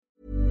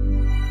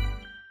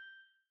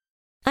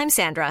I'm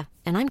Sandra,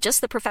 and I'm just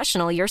the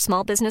professional your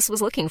small business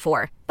was looking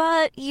for.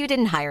 But you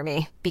didn't hire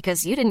me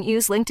because you didn't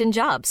use LinkedIn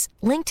Jobs.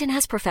 LinkedIn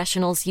has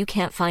professionals you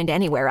can't find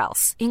anywhere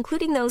else,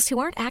 including those who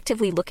aren't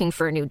actively looking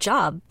for a new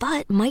job,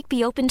 but might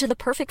be open to the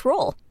perfect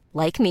role,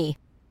 like me.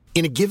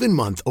 In a given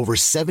month, over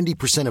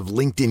 70% of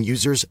LinkedIn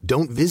users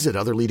don't visit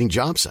other leading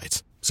job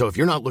sites. So if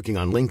you're not looking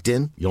on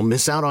LinkedIn, you'll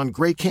miss out on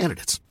great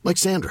candidates like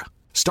Sandra.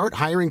 Start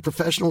hiring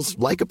professionals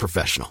like a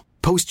professional.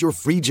 Post your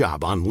free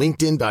job on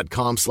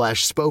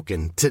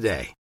linkedin.com/spoken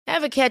today.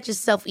 Ever catch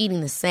yourself eating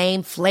the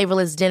same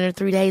flavorless dinner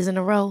 3 days in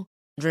a row?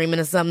 Dreaming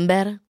of something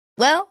better?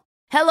 Well,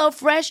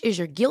 HelloFresh is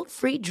your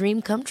guilt-free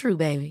dream come true,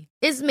 baby.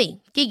 It's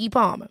me, Keke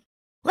Palmer.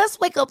 Let's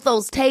wake up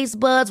those taste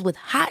buds with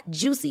hot,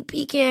 juicy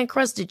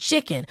pecan-crusted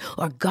chicken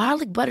or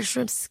garlic butter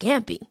shrimp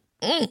scampi.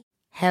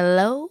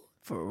 Hello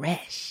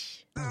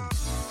Fresh.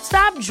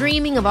 Stop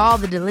dreaming of all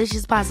the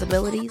delicious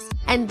possibilities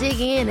and dig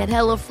in at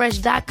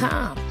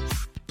HelloFresh.com.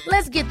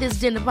 Let's get this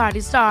dinner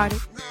party started.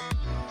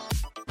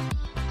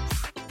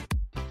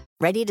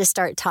 Ready to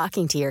start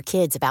talking to your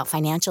kids about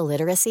financial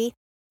literacy?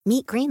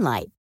 Meet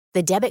Greenlight,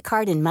 the debit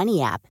card and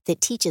money app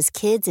that teaches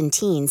kids and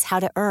teens how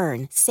to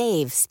earn,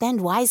 save,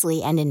 spend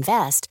wisely, and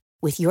invest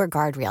with your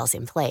guardrails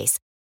in place.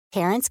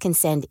 Parents can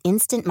send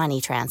instant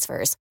money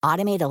transfers,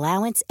 automate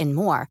allowance, and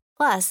more.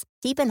 Plus,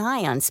 keep an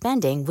eye on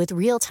spending with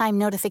real-time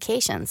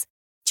notifications.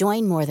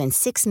 Join more than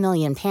 6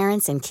 million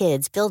parents and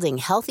kids building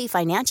healthy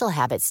financial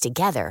habits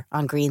together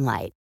on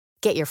Greenlight.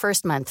 Get your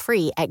first month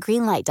free at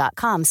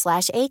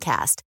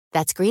greenlight.com/ACAST.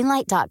 That's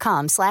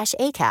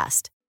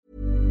greenlight.com/ACAST.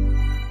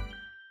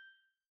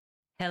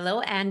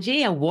 Hello,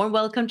 Anjie, and warm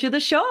welcome to the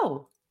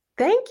show.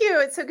 Thank you.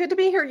 It's so good to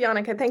be here,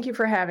 Janneke. Thank you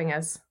for having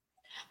us.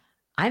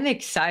 I'm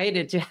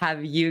excited to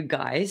have you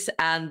guys.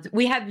 And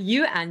we have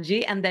you,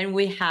 Anjie, and then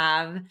we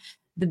have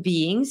the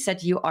beings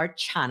that you are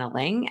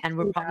channeling. And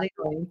we're probably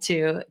going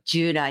to,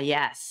 Judah,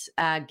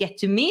 get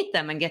to meet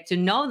them and get to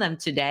know them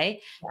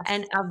today. Yes.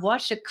 And I've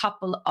watched a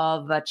couple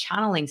of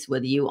channelings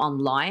with you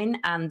online,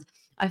 and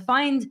I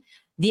find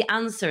the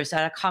answers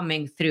that are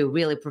coming through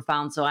really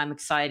profound. So I'm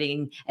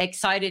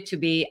excited to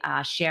be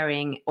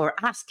sharing or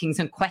asking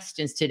some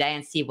questions today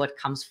and see what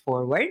comes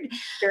forward.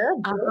 Sure.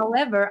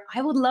 However,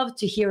 I would love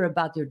to hear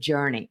about your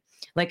journey,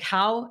 like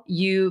how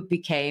you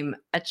became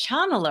a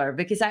channeler,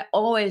 because I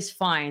always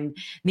find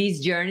these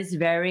journeys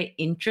very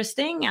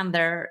interesting, and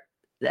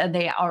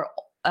they are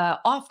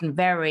often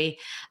very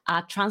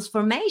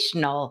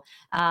transformational,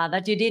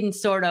 that you didn't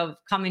sort of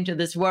come into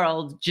this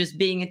world just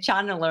being a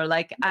channeler.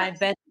 Like, I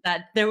bet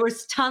that there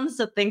was tons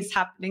of things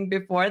happening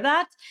before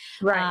that,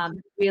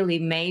 really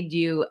made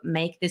you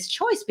make this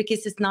choice,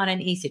 because it's not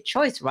an easy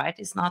choice, right?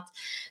 It's not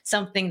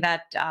something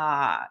that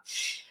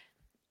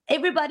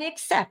everybody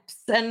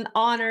accepts and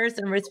honors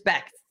and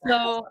respects.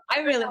 So I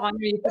really honor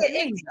you for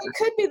being here. It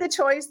could be the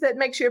choice that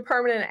makes you a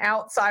permanent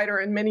outsider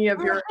in many of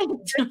your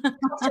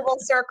comfortable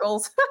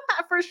circles,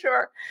 for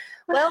sure.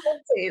 Well,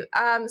 let's see.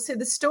 So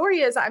the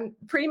story is, I'm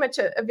pretty much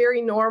a very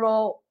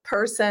normal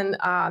person.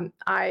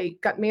 I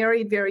got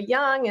married very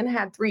young and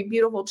had 3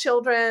 beautiful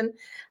children.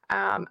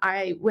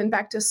 I went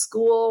back to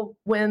school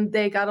when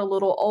they got a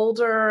little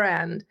older,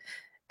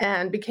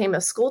 and became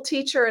a school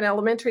teacher, an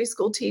elementary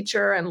school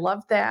teacher, and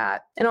loved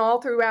that. And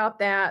all throughout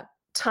that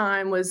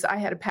time I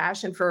had a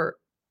passion for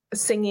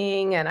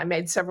singing, and I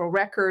made several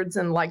records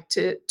and liked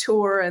to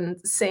tour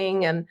and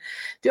sing and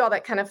do all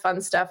that kind of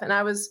fun stuff. And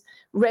I was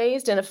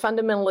raised in a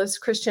fundamentalist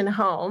Christian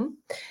home.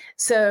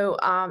 So,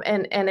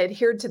 and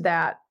adhered to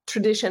that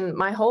tradition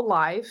my whole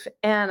life.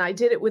 And I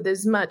did it with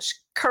as much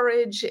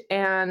courage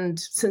and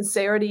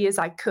sincerity as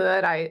I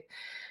could.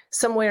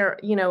 Somewhere,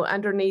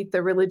 underneath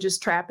the religious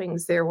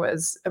trappings, there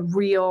was a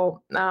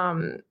real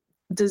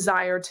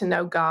desire to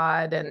know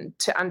God and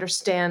to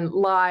understand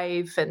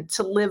life and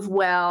to live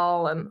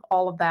well and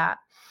all of that.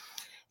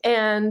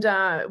 And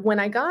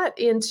when I got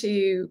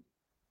into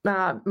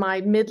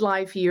my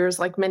midlife years,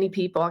 like many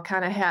people, I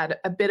kind of had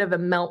a bit of a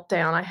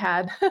meltdown. I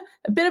had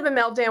a bit of a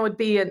meltdown would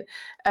be a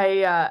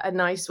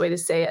nice way to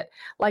say it.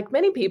 Like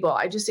many people,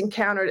 I just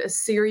encountered a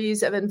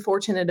series of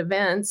unfortunate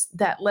events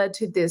that led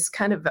to this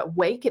kind of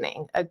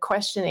awakening, a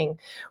questioning.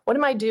 What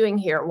am I doing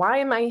here? Why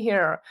am I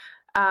here?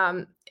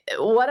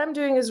 What I'm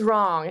doing is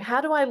wrong. How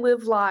do I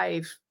live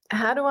life?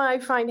 How do I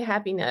find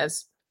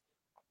happiness?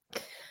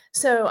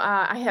 So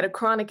I had a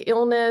chronic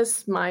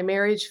illness. My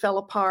marriage fell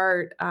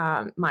apart.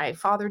 My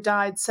father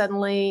died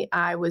suddenly.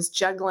 I was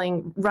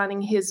juggling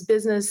running his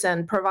business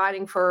and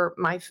providing for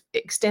my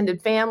extended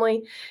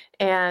family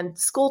and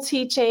school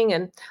teaching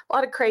and a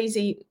lot of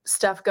crazy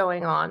stuff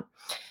going on.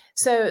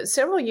 So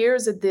several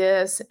years of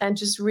this and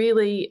just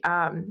really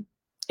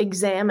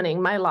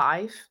examining my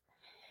life,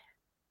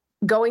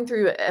 going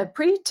through a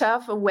pretty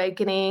tough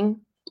awakening,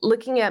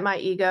 looking at my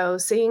ego,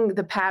 seeing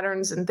the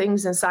patterns and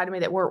things inside of me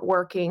that weren't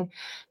working,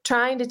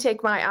 trying to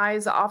take my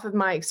eyes off of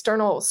my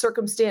external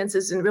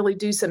circumstances and really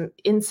do some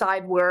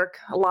inside work,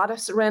 a lot of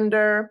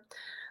surrender,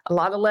 a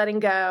lot of letting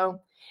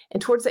go.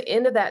 And towards the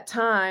end of that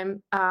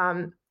time,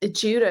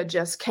 Judah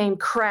just came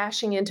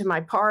crashing into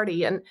my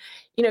party. And,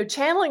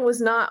 channeling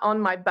was not on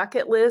my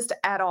bucket list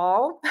at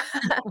all.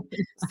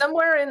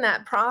 Somewhere in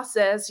that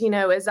process,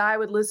 as I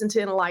would listen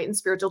to enlightened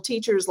spiritual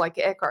teachers like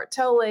Eckhart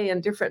Tolle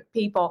and different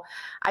people,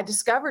 I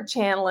discovered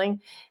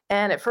channeling.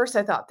 And at first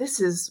I thought, this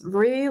is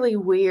really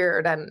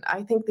weird. And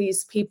I think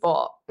these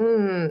people,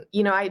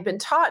 I had been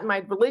taught in my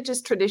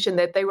religious tradition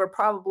that they were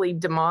probably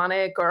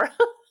demonic or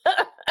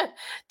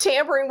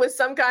tampering with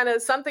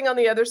something on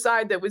the other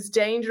side that was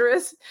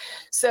dangerous.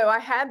 So I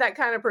had that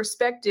kind of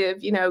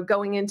perspective,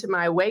 going into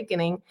my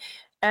awakening.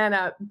 And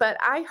but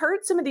I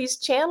heard some of these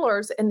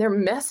channelers and their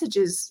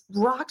messages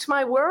rocked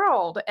my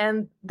world,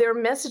 and their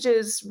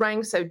messages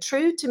rang so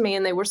true to me,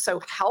 and they were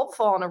so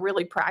helpful on a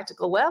really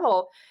practical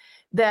level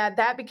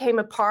that became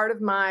a part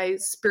of my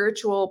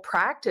spiritual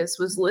practice,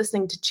 was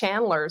listening to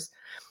channelers.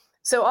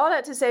 So all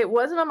that to say, it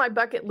wasn't on my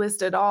bucket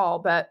list at all,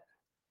 but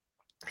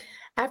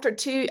after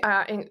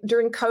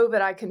during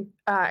COVID,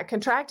 I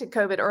contracted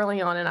COVID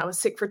early on, and I was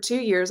sick for 2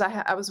 years.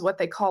 I was what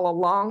they call a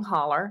long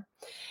hauler.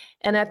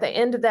 And at the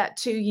end of that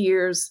 2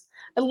 years,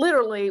 I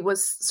literally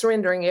was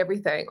surrendering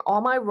everything,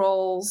 all my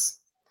roles,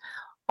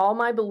 all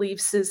my belief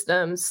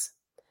systems,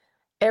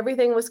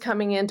 everything was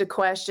coming into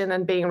question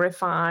and being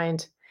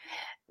refined,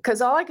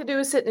 because all I could do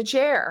was sit in a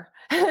chair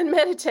and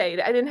meditate.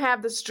 I didn't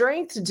have the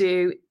strength to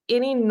do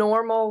any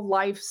normal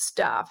life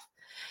stuff.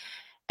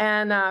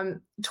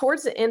 And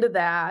towards the end of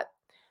that,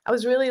 I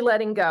was really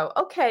letting go.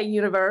 Okay,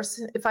 universe,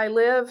 if I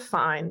live,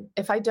 fine.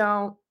 If I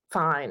don't,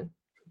 fine.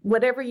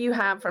 Whatever you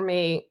have for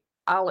me,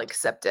 I'll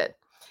accept it.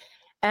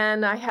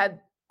 And I had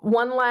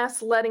one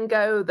last letting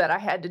go that I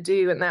had to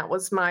do, and that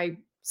was my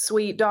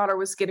sweet daughter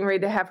was getting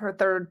ready to have her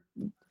third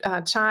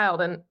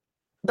child. And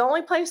the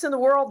only place in the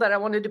world that I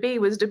wanted to be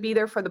was to be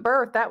there for the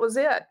birth. That was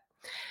it.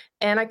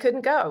 And I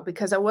couldn't go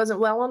because I wasn't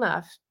well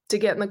enough to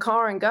get in the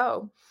car and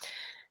go.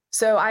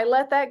 So I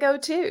let that go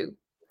too.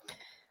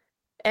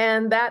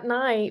 And that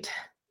night,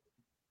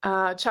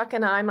 Chuck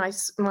and I,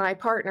 my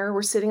partner,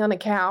 were sitting on the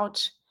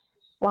couch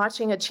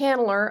watching a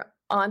channeler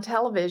on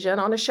television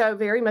on a show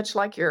very much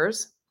like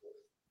yours.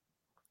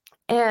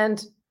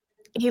 And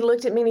he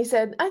looked at me and he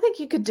said, I think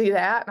you could do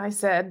that. And I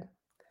said,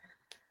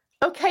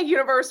 okay,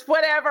 universe,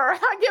 whatever,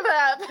 I give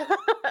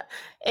up.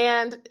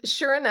 And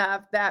sure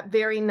enough, that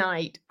very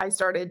night, I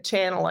started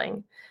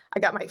channeling. I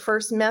got my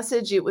first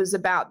message. It was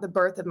about the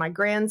birth of my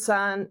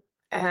grandson.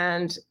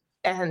 And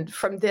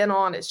from then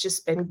on, it's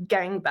just been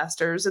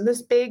gangbusters. And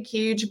this big,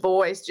 huge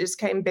voice just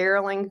came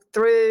barreling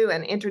through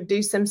and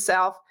introduced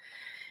himself.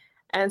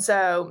 And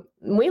so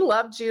we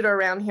love Judah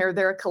around here.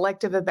 They're a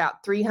collective of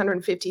about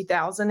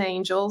 350,000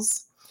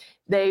 angels.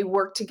 They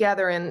work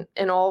together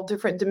in all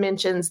different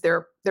dimensions.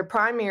 Their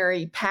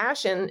primary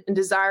passion and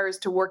desire is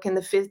to work in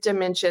the fifth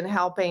dimension,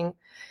 helping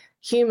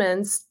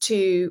humans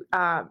to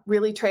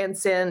really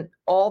transcend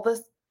all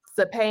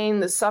the pain,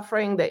 the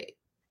suffering, the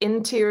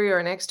interior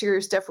and exterior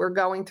stuff we're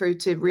going through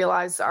to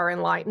realize our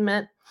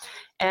enlightenment.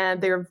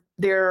 And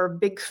they're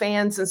big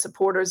fans and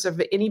supporters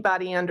of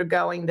anybody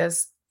undergoing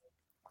this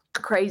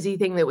crazy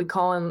thing that we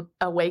call an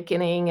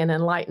awakening and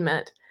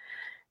enlightenment.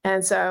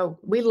 And so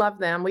we love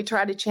them. We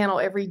try to channel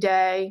every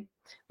day.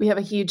 We have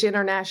a huge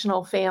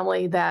international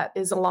family that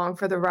is along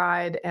for the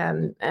ride,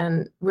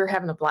 and we're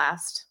having a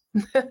blast.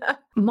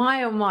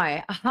 My, oh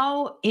my,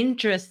 how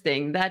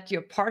interesting that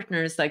your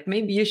partner is like,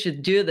 maybe you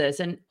should do this.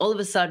 And all of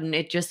a sudden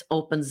it just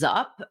opens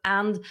up.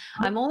 And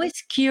I'm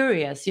always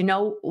curious,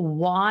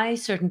 why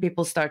certain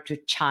people start to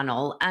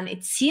channel. And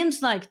it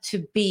seems like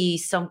to be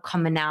some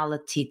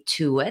commonality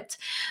to it,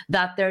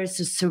 that there's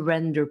a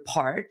surrender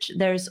part.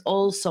 There's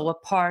also a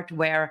part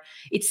where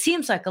it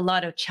seems like a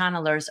lot of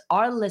channelers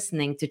are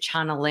listening to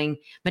channeling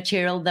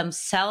material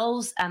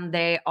themselves, and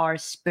they are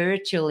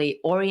spiritually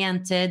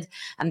oriented,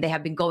 and they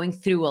have been going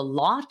through a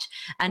lot.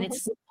 And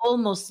it's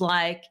almost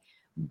like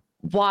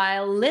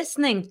while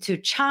listening to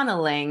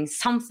channeling,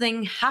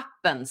 something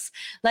happens.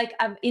 Like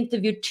I've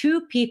interviewed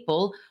 2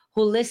 people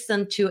who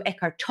listened to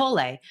Eckhart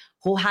Tolle,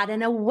 who had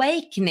an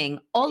awakening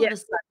all of a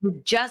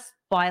sudden just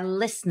by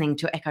listening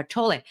to Eckhart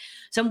Tolle.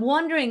 So I'm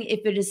wondering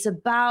if it is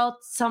about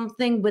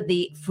something with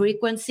the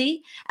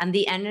frequency and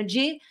the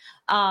energy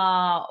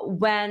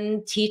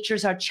when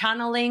teachers are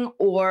channeling,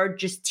 or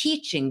just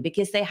teaching,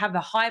 because they have a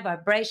high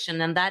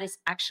vibration and that is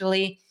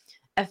actually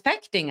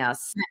affecting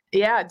us.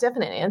 Yeah,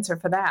 definite answer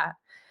for that.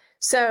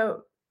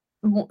 So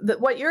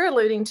what you're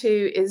alluding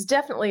to is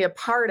definitely a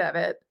part of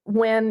it.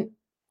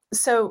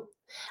 So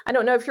I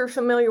don't know if you're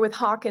familiar with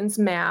Hawkins'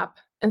 map,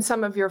 and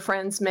some of your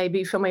friends may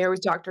be familiar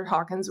with Dr.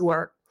 Hawkins'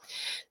 work.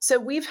 So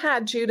we've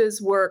had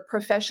Judah's work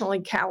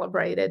professionally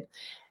calibrated,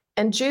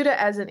 and Judah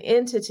as an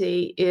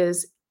entity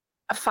is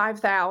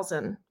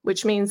 5,000,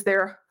 which means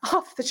they're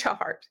off the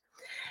chart,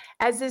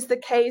 as is the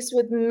case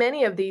with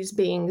many of these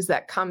beings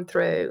that come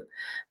through,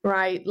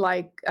 right?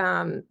 Like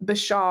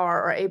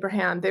Bashar or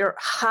Abraham. They're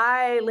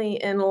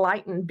highly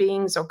enlightened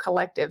beings or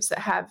collectives that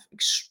have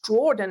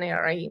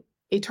extraordinary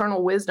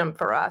eternal wisdom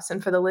for us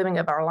and for the living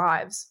of our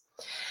lives.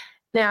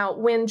 Now,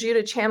 when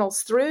Judah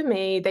channels through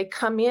me, they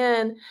come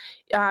in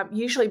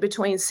usually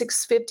between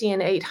 650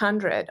 and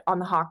 800 on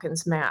the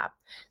Hawkins map.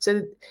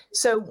 So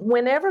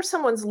whenever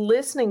someone's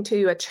listening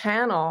to a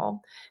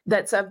channel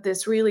that's of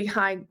this really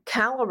high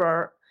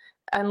caliber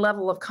and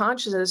level of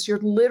consciousness, you're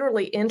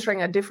literally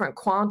entering a different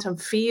quantum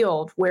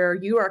field where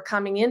you are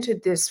coming into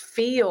this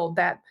field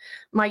that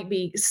might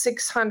be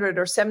 600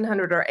 or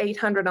 700 or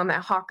 800 on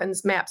that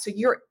Hawkins map. So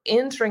you're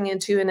entering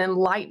into an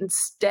enlightened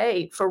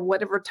state for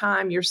whatever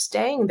time you're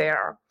staying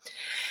there.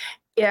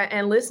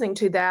 And listening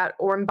to that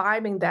or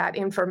imbibing that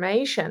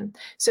information.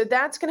 So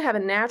that's going to have a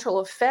natural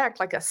effect,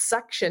 like a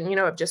suction,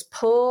 of just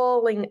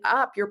pulling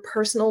up your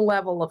personal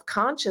level of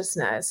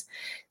consciousness.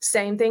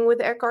 Same thing with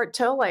Eckhart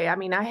Tolle. I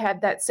mean, I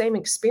had that same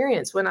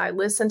experience when I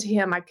listened to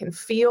him. I can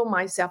feel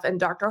myself, and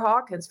Dr.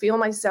 Hawkins, feel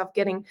myself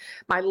getting,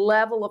 my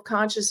level of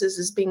consciousness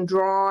is being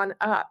drawn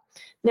up.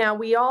 Now,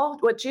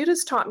 what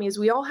Judah's taught me is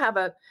we all have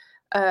a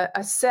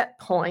set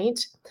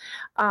point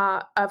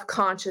of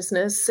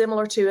consciousness,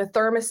 similar to a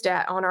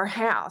thermostat on our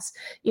house.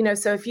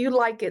 So if you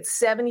like it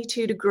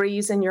 72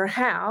 degrees in your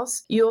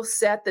house, you'll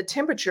set the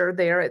temperature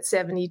there at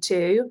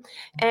 72.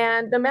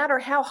 And no matter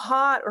how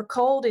hot or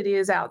cold it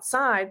is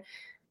outside,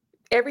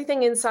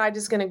 everything inside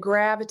is going to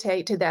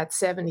gravitate to that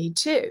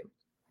 72.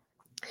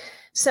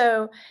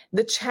 So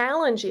the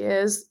challenge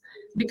is,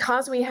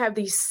 because we have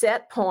these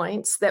set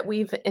points that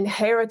we've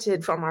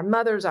inherited from our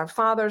mothers, our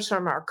fathers,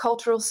 from our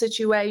cultural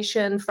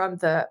situation, from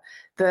the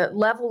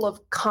level of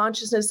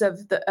consciousness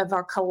of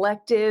our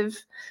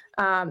collective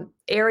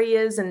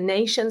areas and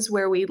nations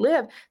where we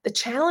live, the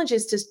challenge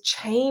is to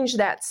change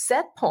that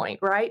set point,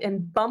 right,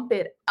 and bump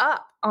it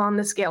up on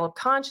the scale of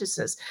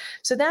consciousness.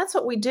 So that's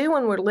what we do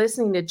when we're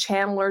listening to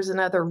channelers and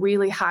other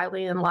really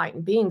highly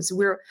enlightened beings.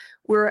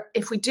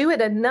 If we do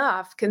it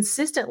enough,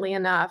 consistently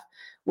enough,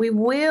 we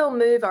will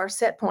move our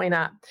set point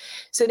up.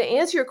 So to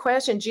answer your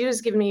question,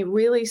 Judah's given me a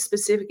really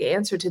specific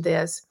answer to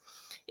this.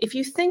 If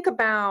you think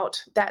about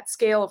that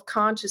scale of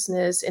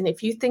consciousness, and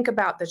if you think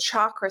about the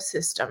chakra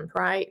system,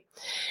 right,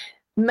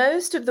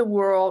 most of the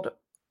world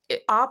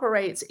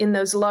operates in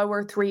those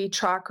lower three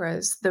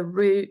chakras, the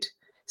root,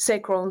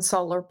 sacral, and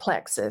solar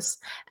plexus.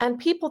 And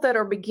people that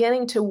are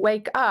beginning to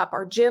wake up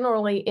are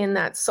generally in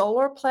that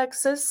solar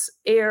plexus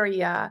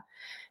area,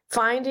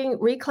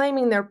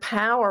 reclaiming their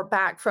power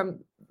back from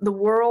the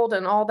world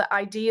and all the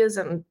ideas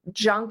and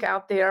junk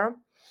out there,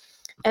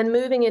 and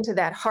moving into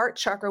that heart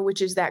chakra,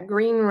 which is that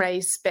green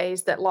ray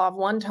space that Law of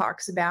One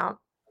talks about.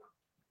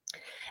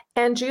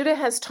 And Judah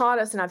has taught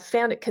us, and I've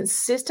found it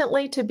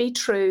consistently to be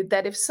true,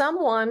 that if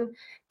someone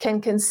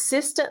can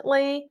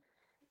consistently,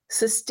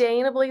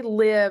 sustainably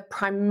live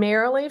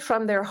primarily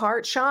from their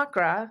heart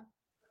chakra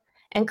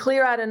and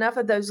clear out enough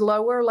of those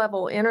lower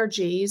level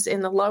energies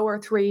in the lower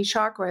three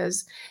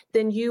chakras,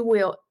 then you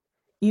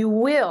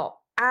will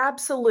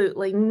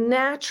absolutely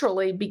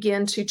naturally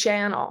begin to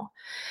channel.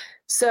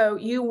 So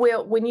you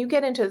will, when you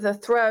get into the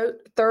throat,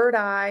 third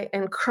eye,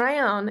 and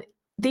crown,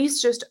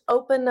 these just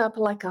open up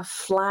like a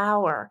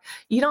flower.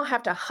 You don't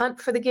have to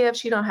hunt for the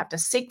gifts. You don't have to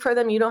seek for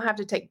them. You don't have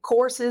to take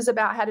courses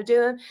about how to do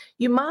them.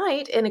 You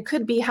might, and it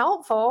could be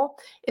helpful,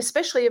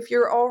 especially if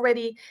you're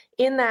already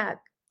in that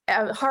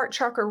heart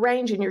chakra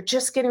range and you're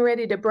just getting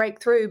ready to break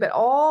through. But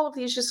all of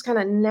these just kind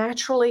of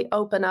naturally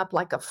open up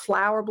like a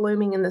flower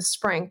blooming in the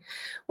spring.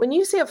 When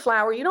you see a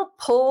flower, you don't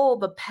pull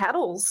the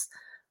petals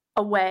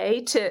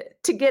away to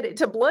get it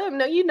to bloom.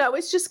 No,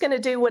 it's just going to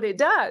do what it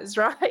does,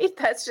 right?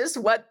 That's just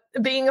what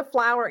being a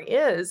flower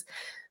is.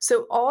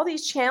 So all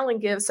these channeling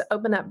gifts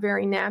open up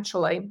very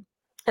naturally.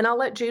 And I'll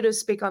let Judah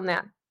speak on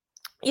that.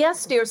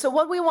 Yes, dear. So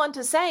what we want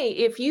to say,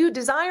 if you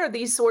desire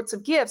these sorts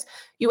of gifts,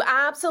 you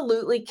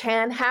absolutely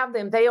can have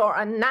them. They are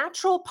a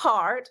natural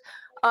part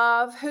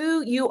of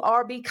who you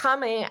are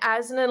becoming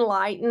as an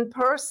enlightened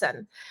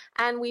person.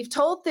 And we've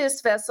told this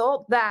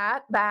vessel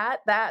that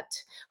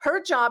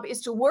her job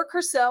is to work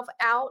herself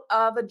out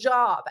of a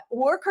job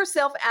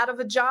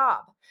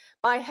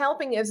by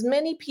helping as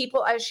many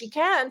people as she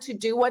can to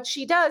do what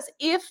she does,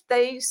 if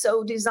they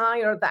so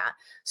desire that.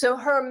 So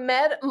her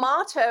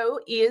motto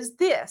is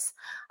this: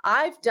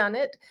 I've done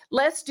it,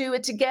 let's do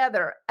it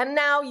together. And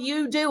now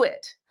you do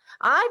it.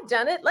 I've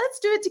done it, let's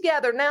do it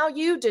together. Now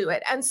you do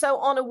it. And so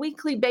on a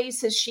weekly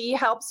basis, she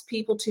helps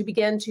people to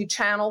begin to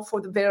channel for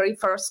the very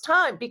first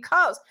time,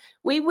 because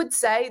we would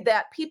say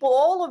that people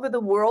all over the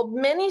world,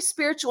 many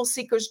spiritual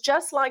seekers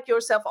just like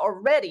yourself, are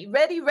ready.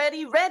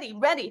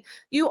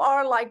 You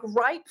are like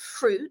ripe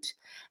fruit,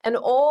 and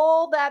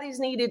all that is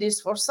needed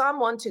is for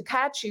someone to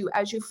catch you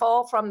as you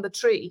fall from the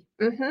tree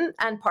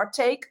and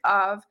partake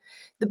of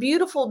the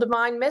beautiful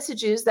divine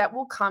messages that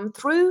will come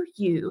through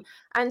you.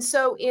 And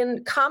so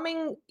in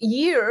coming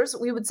years,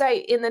 we would say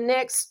in the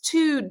next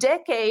 2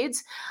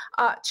 decades,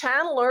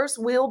 channelers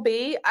will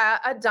be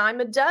a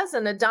dime a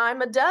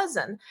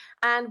dozen.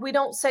 And we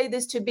don't say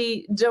this to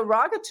be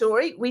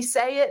derogatory. We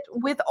say it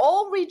with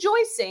all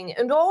rejoicing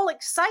and all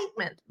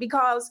excitement,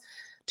 because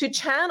to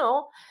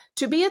channel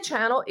To be a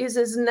channel is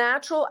as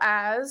natural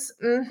as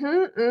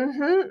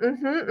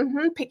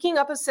picking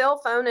up a cell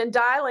phone and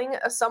dialing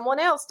someone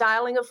else,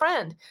 dialing a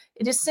friend.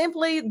 It is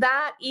simply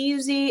that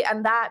easy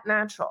and that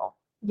natural.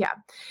 Yeah.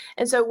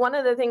 And so one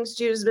of the things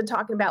Judah's been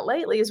talking about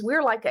lately is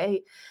we're like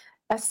a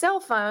cell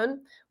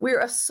phone.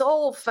 We're a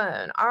soul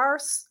phone. Our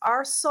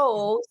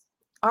souls,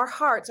 our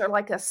hearts are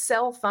like a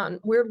cell phone.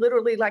 We're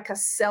literally like a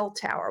cell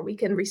tower. We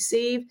can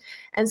receive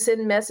and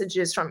send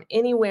messages from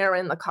anywhere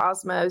in the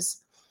cosmos.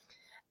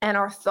 And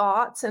our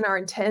thoughts and our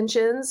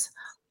intentions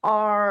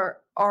are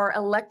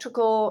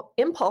electrical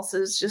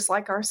impulses, just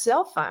like our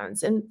cell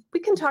phones. And we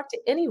can talk to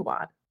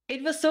anyone.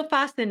 It was so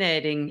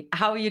fascinating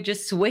how you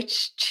just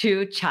switched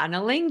to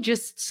channeling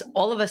just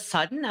all of a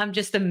sudden. I'm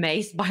just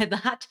amazed by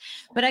that.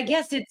 But I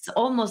guess it's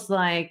almost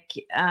like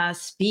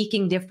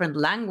speaking different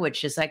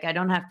languages. Like I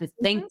don't have to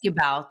think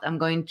about, I'm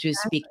going to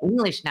speak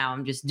English now.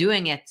 I'm just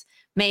doing it.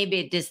 Maybe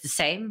it is the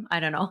same. I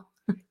don't know.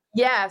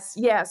 Yes.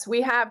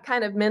 We have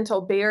kind of mental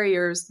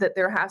barriers that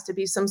there has to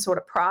be some sort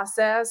of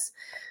process.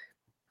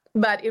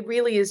 But it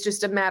really is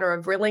just a matter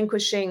of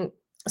relinquishing,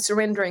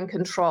 surrendering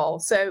control.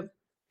 So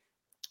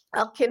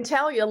I can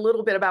tell you a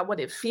little bit about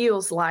what it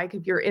feels like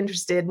if you're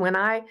interested.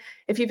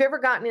 If you've ever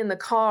gotten in the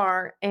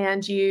car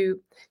and you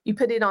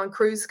put it on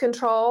cruise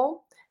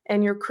control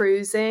and you're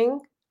cruising,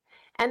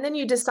 and then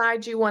you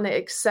decide you want to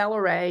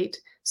accelerate,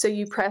 so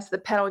you press the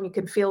pedal and you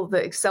can feel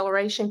the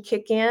acceleration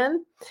kick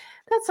in.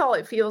 That's all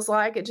it feels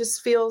like. It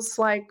just feels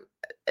like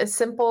a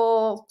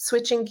simple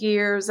switching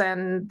gears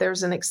and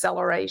there's an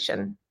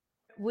acceleration.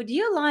 Would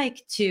you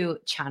like to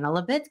channel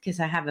a bit? Because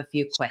I have a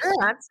few questions.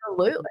 Sure,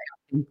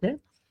 absolutely.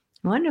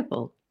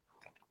 Wonderful.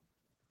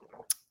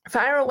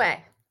 Fire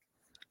away.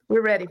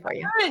 We're ready for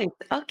you. All right.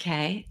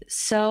 Okay.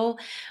 So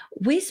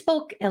we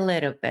spoke a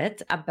little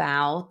bit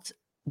about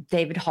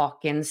David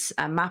Hawkins'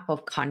 map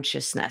of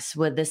consciousness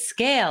with the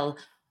scale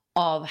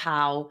of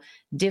how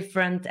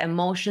different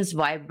emotions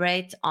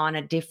vibrate on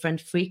a different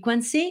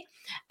frequency.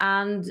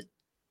 And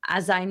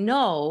as I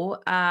know,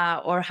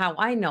 or how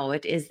I know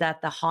it, is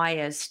that the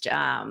highest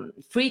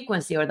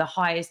frequency or the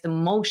highest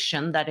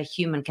emotion that a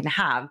human can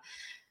have,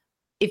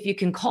 if you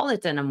can call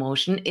it an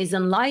emotion, is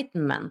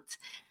enlightenment.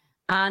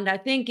 And I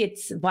think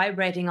it's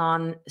vibrating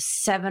on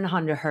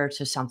 700 hertz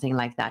or something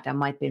like that. I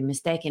might be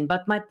mistaken.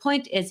 But my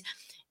point is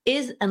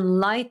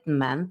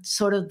enlightenment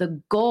sort of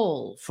the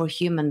goal for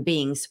human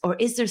beings, or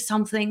is there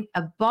something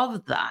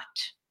above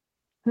that?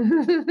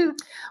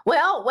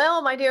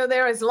 Well, my dear,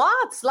 there is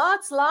lots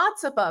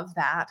above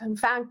that. In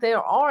fact,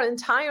 there are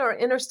entire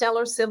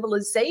interstellar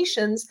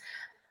civilizations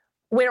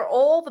where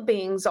all the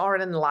beings are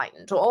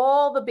enlightened,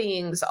 all the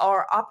beings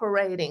are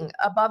operating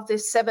above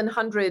this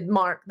 700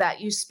 mark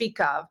that you speak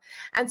of.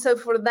 And so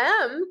for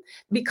them,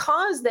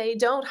 because they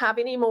don't have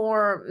any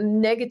more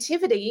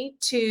negativity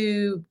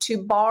to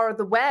bar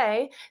the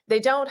way, they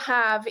don't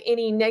have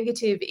any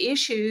negative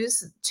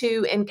issues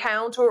to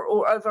encounter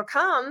or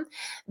overcome,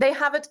 they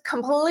have a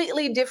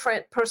completely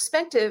different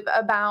perspective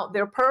about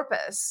their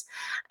purpose.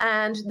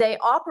 And they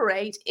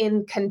operate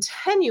in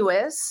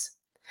continuous,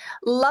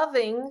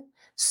 loving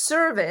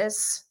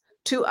service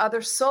to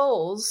other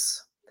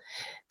souls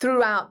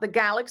throughout the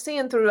galaxy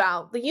and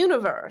throughout the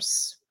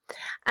universe.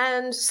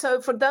 And so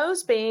for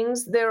those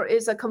beings, there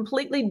is a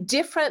completely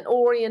different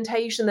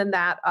orientation than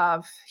that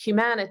of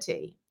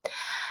humanity.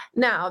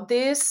 Now,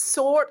 this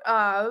sort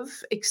of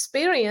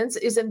experience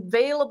is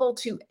available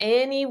to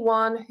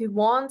anyone who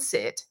wants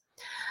it.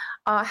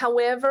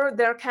 However,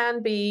 it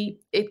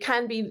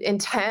can be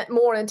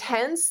more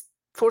intense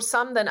for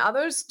some than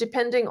others,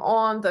 depending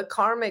on the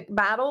karmic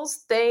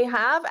battles they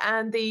have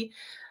and the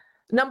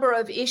number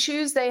of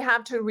issues they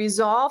have to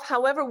resolve.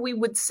 However, we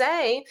would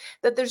say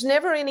that there's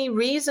never any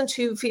reason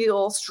to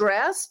feel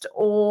stressed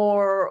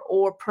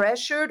or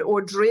pressured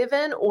or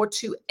driven or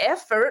to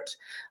effort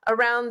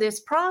around this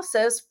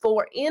process,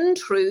 for in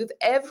truth,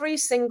 every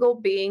single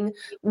being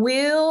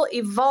will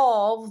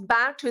evolve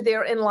back to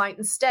their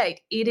enlightened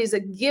state. It is a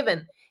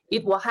given.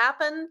 It will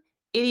happen.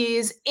 It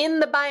is in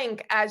the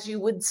bank, as you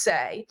would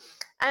say.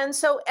 And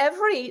so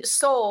every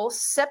soul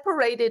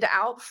separated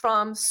out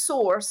from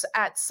source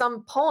at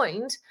some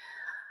point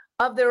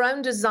of their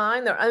own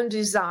design, their own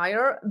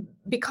desire,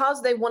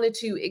 because they wanted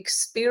to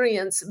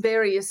experience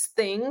various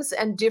things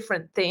and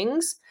different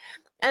things.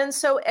 And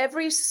so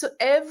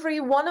every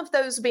one of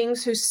those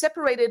beings who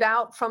separated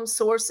out from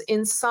source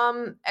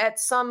at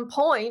some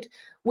point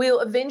will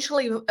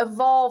eventually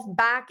evolve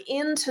back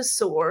into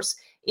source,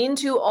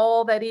 into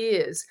all that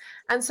is.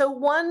 And so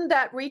one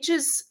that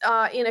reaches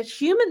in a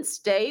human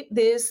state,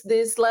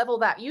 this level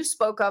that you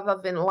spoke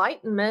of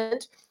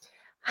enlightenment,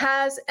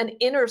 has an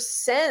inner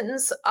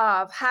sense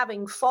of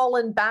having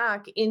fallen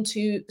back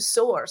into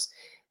source.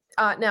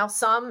 Now,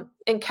 some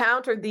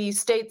encounter these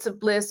states of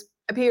bliss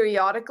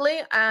periodically,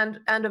 and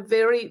a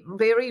very,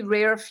 very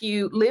rare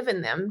few live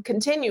in them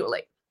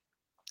continually.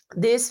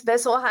 This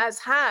vessel has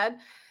had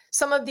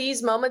some of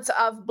these moments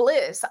of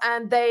bliss,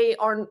 and they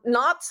are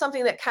not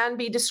something that can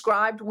be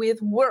described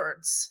with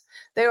words.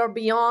 They are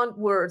beyond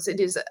words. It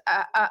is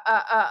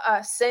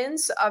a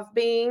sense of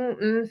being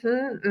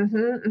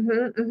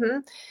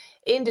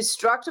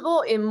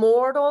indestructible,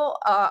 immortal,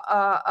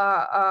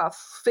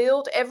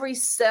 filled, every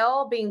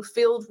cell being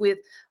filled with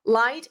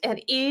light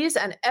and ease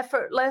and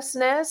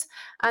effortlessness,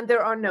 and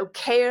there are no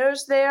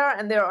cares there,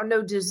 and there are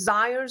no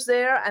desires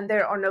there, and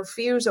there are no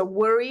fears or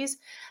worries.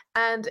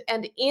 And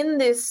in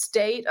this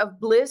state of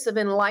bliss, of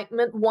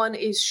enlightenment, one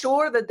is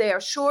sure that they are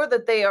sure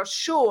that they are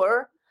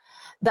sure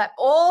that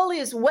all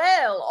is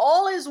well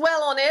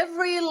on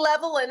every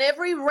level, in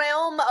every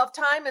realm of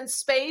time and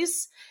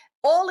space.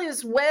 All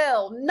is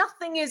well,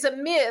 nothing is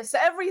amiss,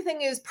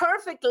 everything is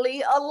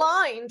perfectly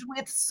aligned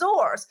with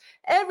source.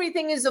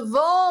 Everything is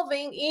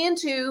evolving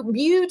into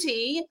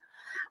beauty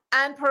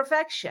and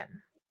perfection.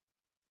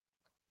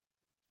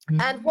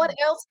 And what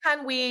else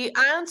can we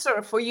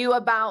answer for you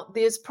about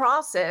this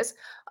process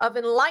of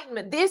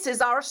enlightenment? This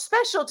is our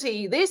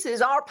specialty. This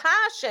is our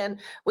passion.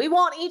 We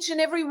want each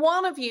and every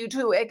one of you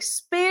to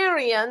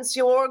experience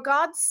your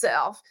God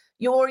self,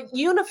 your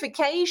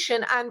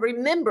unification and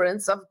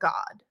remembrance of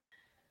God.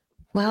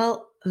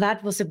 Well,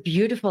 that was a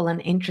beautiful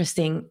and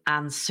interesting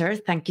answer.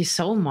 Thank you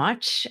so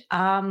much.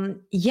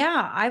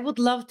 I would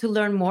love to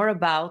learn more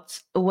about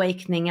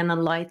awakening and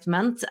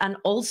enlightenment. And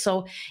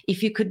also,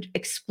 if you could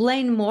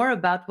explain more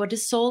about what the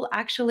soul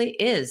actually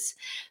is,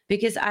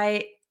 because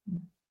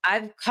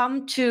I've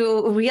come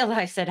to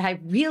realize that I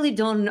really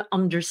don't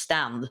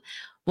understand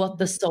what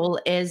the soul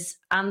is.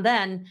 And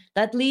then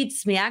that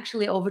leads me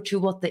actually over to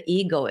what the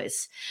ego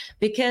is.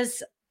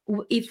 Because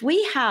if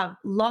we have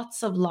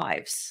lots of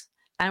lives,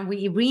 and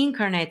we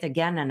reincarnate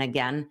again and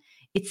again,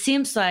 it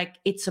seems like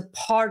it's a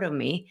part of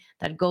me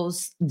that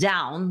goes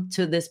down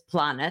to this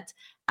planet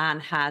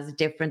and has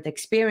different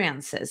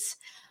experiences.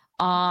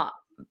 And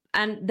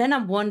then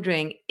I'm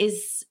wondering,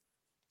 does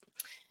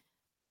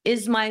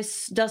my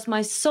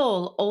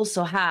soul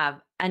also have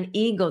an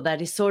ego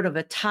that is sort of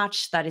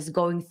attached, that is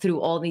going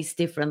through all these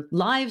different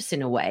lives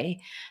in a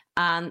way,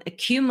 and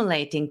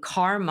accumulating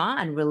karma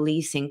and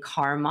releasing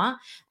karma,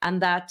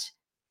 and that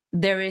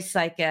there is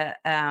like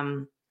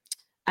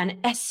an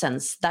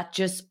essence that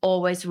just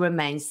always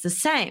remains the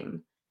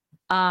same?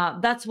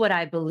 That's what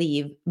I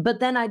believe. But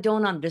then I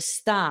don't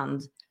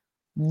understand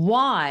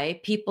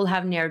why people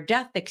have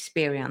near-death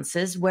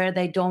experiences where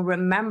they don't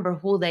remember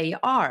who they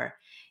are.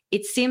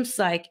 It seems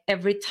like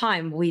every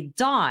time we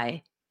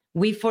die,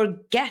 we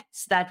forget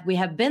that we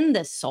have been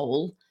this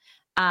soul.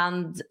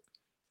 And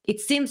it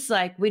seems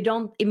like we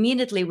don't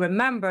immediately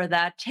remember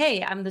that,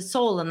 hey, I'm the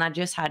soul and I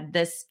just had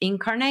this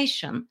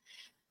incarnation.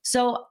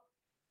 So,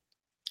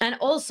 and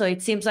also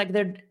it seems like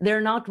they're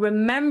not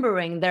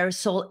remembering their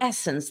soul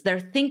essence. They're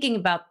thinking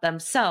about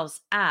themselves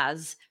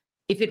as,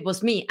 if it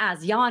was me,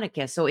 as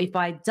Jannike. So if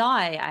I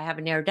die, I have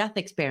a near-death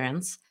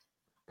experience,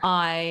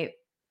 I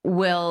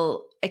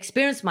will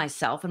experience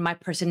myself and my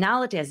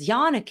personality as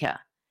Jannike.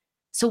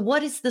 So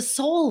what is the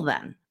soul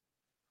then?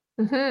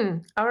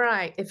 All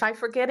right. If I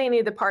forget any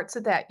of the parts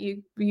of that,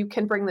 you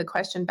can bring the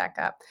question back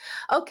up.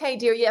 Okay,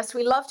 dear. Yes,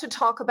 we love to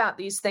talk about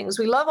these things.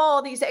 We love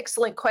all these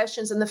excellent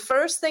questions. And the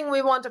first thing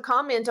we want to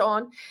comment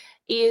on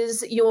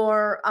is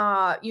your,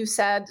 you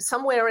said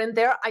somewhere in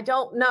there, I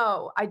don't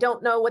know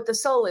what the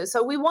soul is.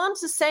 So we want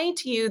to say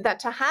to you that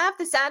to have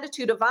this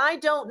attitude of I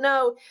don't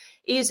know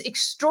is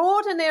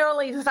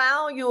extraordinarily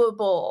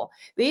valuable.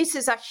 This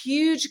is a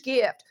huge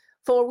gift.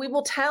 For we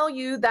will tell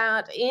you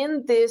that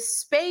in this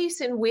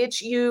space in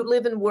which you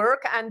live and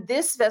work, and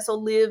this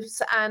vessel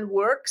lives and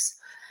works,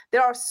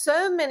 there are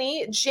so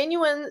many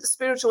genuine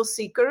spiritual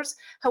seekers.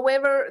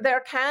 However, there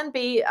can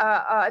be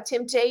a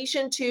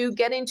temptation to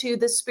get into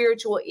the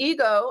spiritual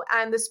ego,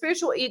 and the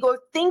spiritual ego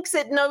thinks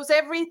it knows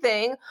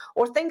everything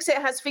or thinks it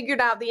has figured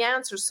out the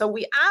answer. So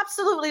we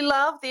absolutely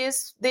love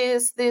this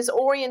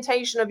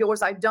orientation of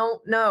yours. I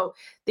don't know.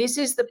 This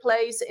is the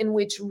place in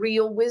which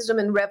real wisdom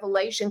and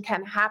revelation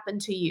can happen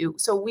to you.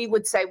 So we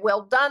would say,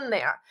 well done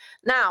there.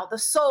 Now, the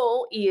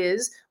soul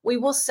is, we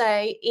will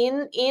say,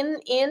 in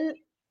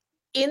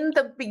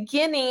the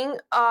beginning,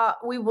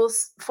 we will,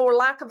 for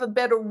lack of a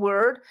better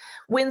word,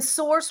 when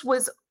source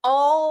was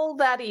all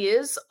that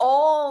is,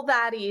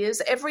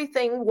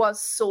 everything was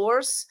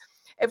source,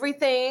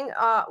 everything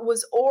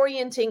was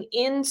orienting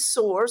in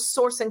source,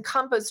 source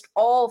encompassed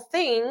all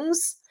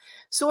things.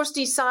 Source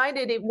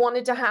decided it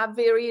wanted to have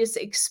various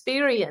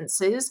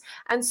experiences.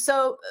 And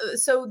so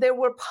there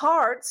were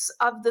parts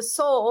of the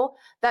soul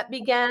that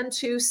began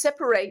to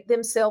separate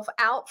themselves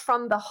out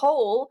from the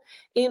whole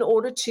in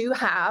order to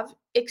have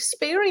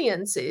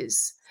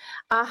experiences.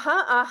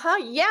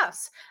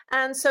 Yes.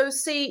 And so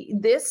see,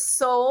 this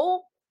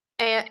soul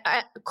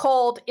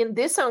called in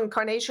this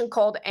incarnation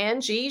called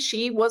Anjie,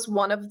 she was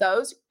one of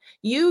those.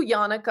 You,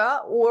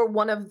 Jannike, were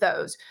one of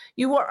those.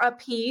 You are a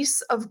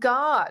piece of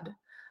God,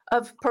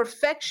 of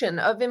perfection,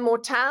 of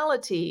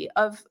immortality,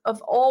 of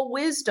all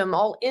wisdom,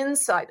 all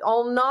insight,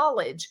 all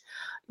knowledge.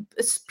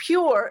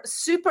 pure,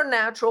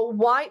 supernatural,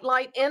 white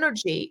light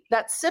energy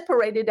that's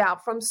separated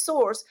out from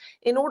source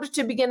in order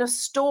to begin a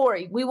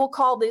story. We will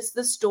call this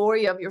the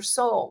story of your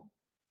soul.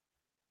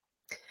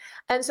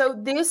 And so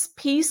this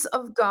piece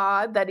of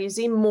God that is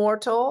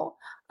immortal,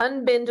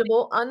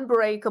 unbendable,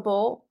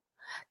 unbreakable,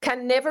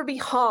 can never be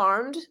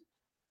harmed,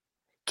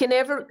 can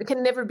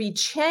never be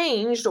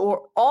changed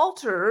or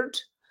altered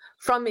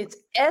from its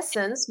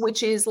essence,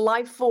 which is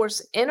life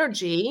force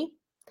energy.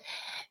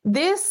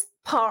 This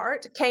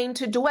part came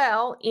to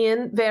dwell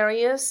in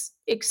various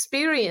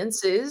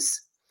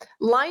experiences,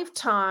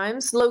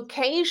 lifetimes,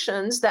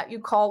 locations that you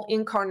call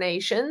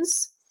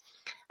incarnations.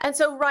 And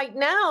so right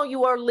now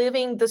you are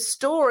living the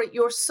story.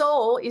 Your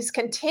soul is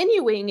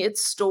continuing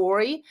its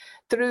story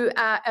through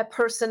a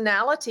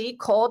personality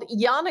called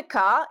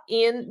Jannica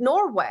in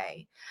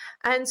Norway.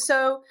 And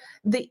so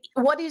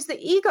what is the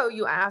ego,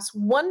 you ask?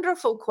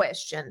 Wonderful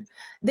question.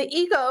 The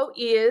ego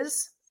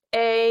is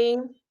a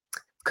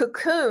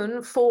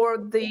cocoon for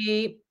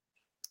the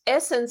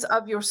essence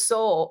of your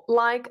soul,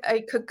 like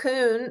a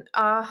cocoon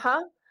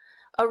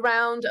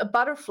around a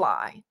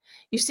butterfly.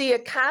 You see, a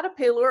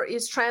caterpillar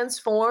is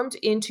transformed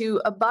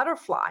into a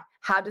butterfly.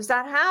 How does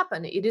that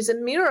happen? It is a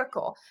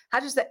miracle. How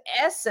does the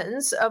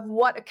essence of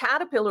what a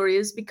caterpillar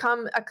is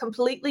become a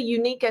completely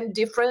unique and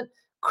different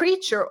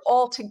creature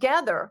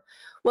altogether?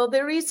 Well,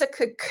 there is a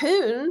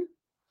cocoon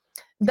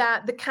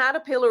that the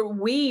caterpillar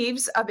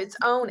weaves of its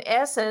own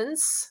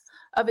essence,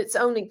 of its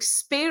own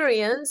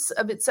experience,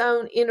 of its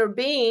own inner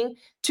being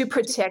to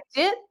protect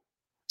it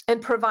and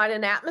provide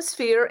an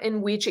atmosphere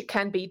in which it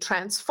can be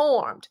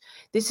transformed.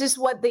 This is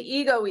what the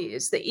ego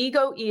is. The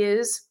ego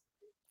is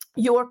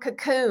your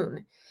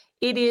cocoon.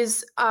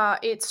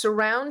 It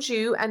surrounds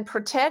you and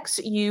protects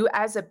you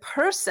as a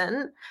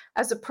person,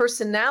 as a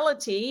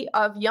personality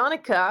of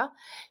Jannica,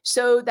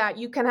 so that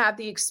you can have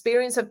the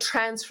experience of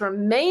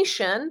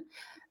transformation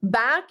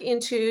back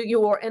into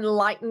your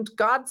enlightened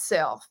God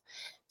self.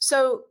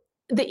 So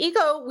the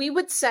ego, we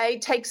would say,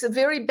 takes a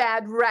very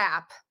bad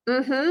rap.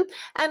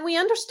 And we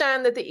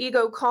understand that the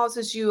ego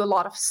causes you a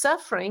lot of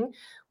suffering.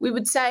 We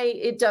would say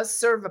it does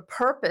serve a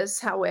purpose,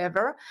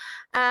 however.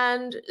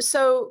 And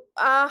so,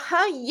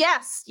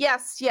 yes.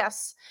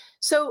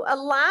 So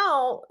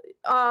allow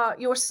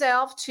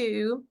yourself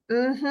to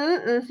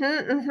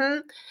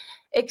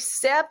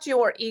accept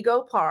your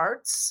ego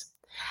parts.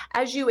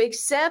 As you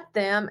accept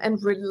them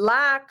and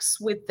relax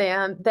with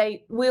them,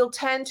 they will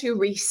tend to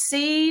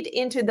recede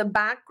into the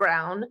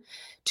background,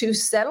 to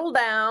settle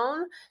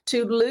down,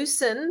 to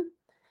loosen,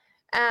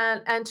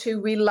 and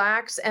to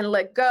relax and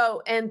let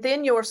go. And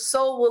then your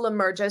soul will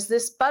emerge as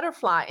this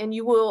butterfly, and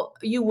you will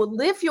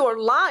live your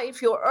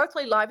life, your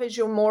earthly life, as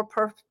your more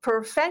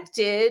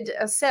perfected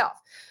self.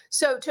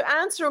 So to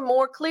answer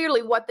more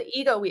clearly what the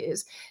ego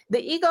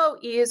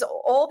is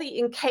all the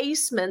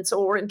encasements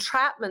or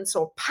entrapments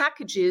or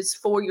packages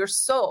for your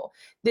soul.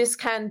 This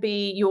can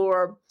be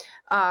your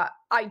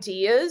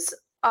ideas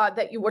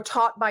that you were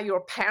taught by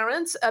your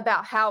parents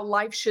about how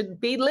life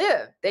should be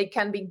lived. They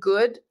can be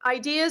good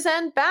ideas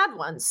and bad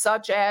ones,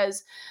 such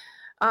as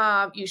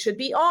you should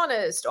be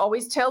honest,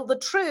 always tell the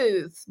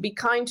truth, be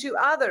kind to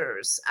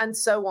others, and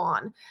so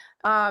on.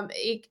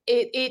 It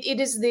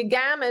is the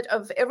gamut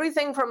of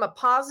everything from a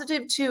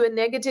positive to a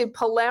negative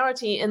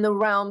polarity in the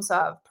realms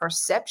of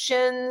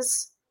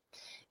perceptions,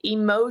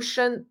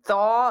 emotion,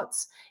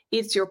 thoughts.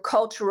 It's your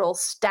cultural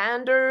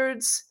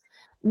standards,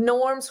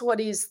 norms, what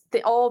is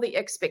all the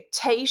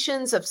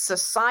expectations of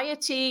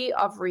society,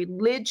 of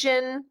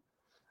religion.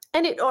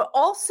 And it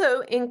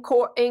also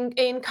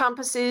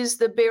encompasses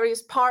the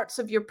various parts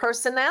of your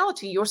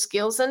personality, your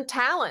skills and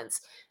talents.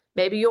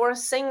 Maybe you're a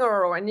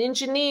singer or an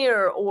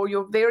engineer, or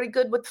you're very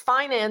good with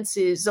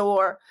finances,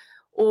 or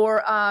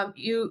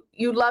you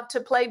love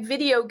to play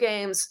video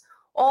games,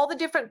 all the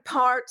different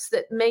parts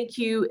that make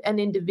you an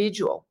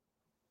individual.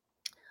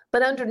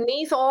 But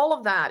underneath all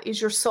of that is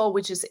your soul,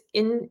 which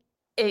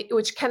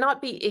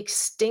cannot be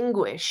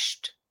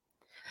extinguished.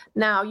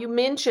 Now, you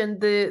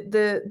mentioned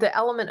the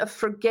element of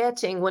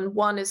forgetting when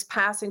one is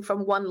passing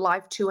from one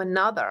life to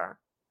another.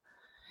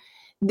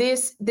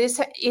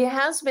 It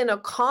has been a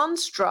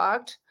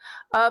construct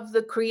of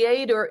the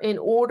Creator in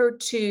order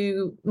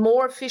to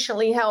more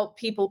efficiently help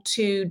people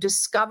to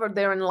discover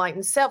their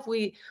enlightened self.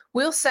 We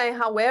will say,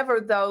 however,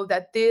 though,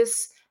 that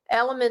this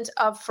element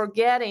of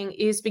forgetting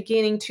is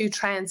beginning to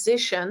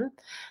transition,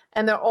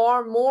 and there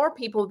are more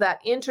people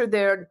that enter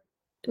their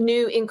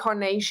new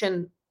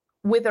incarnation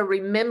with a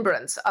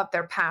remembrance of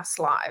their past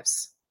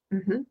lives.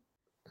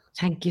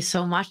 Thank you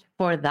so much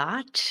for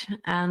that.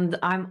 And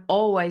I'm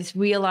always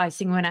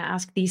realizing when I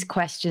ask these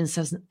questions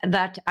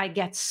that I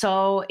get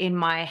so in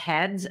my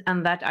head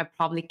and that I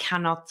probably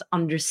cannot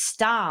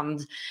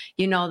understand,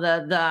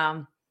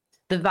 the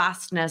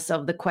vastness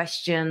of the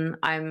question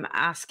I'm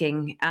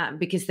asking,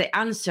 because the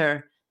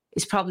answer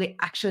is probably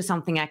actually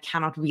something I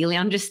cannot really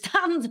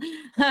understand,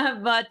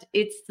 but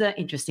it's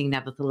interesting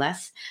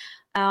nevertheless.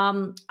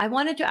 I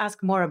wanted to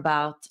ask more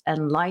about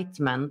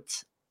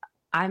enlightenment.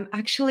 I'm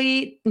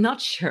actually not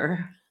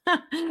sure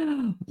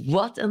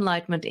what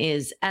enlightenment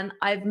is. And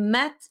I've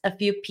met a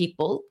few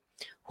people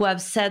who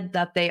have said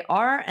that they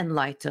are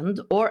enlightened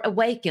or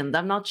awakened.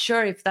 I'm not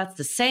sure if that's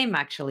the same,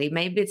 actually.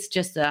 Maybe it's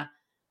just a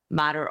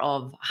matter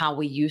of how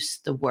we use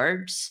the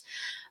words.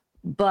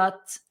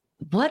 But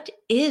what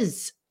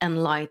is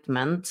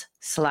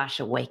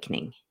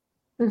enlightenment/awakening?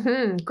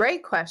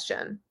 Great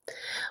question.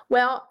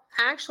 Well,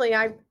 actually,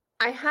 I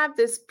have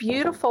this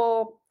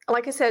beautiful,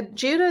 like I said,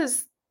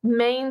 Judah's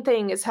main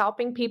thing is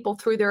helping people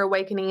through their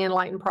awakening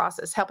enlightened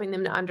process, helping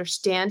them to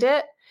understand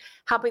it,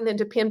 helping them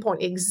to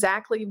pinpoint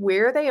exactly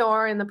where they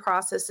are in the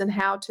process and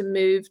how to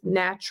move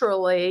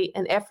naturally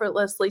and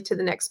effortlessly to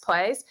the next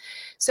place.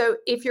 So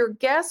if your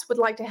guests would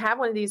like to have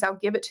one of these, I'll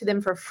give it to them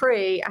for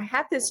free. I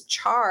have this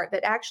chart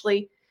that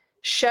actually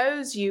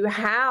shows you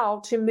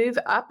how to move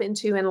up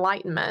into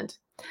enlightenment.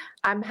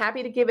 I'm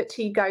happy to give it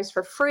to you guys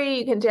for free.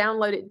 You can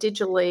download it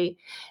digitally.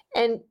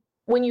 And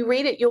when you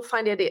read it, you'll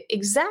find it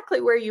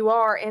exactly where you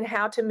are and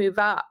how to move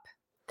up.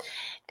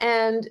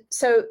 And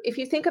so if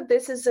you think of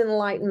this as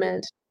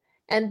enlightenment,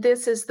 and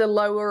this is the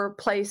lower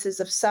places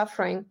of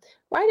suffering,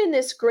 right in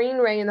this green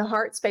ray in the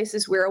heart space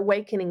is where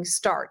awakening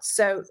starts.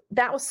 So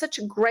that was such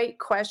a great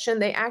question.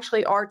 They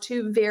actually are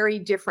two very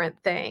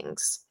different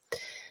things.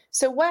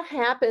 So what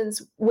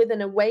happens with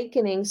an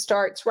awakening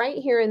starts right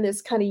here in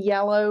this kind of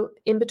yellow,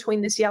 in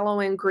between this yellow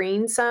and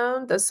green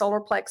zone, the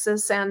solar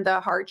plexus and the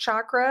heart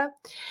chakra.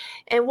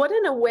 And what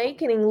an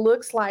awakening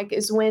looks like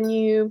is when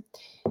you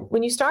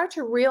start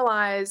to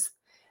realize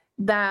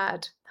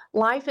that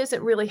life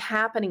isn't really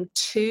happening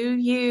to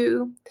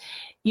you.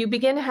 You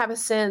begin to have a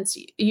sense,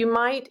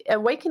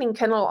 awakening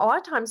can a lot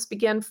of times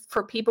begin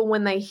for people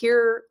when they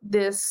hear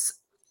this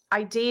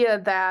idea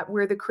that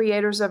we're the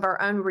creators of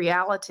our own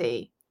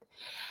reality.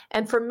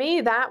 And for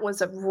me, that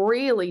was a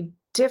really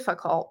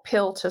difficult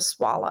pill to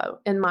swallow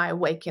in my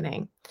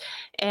awakening.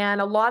 And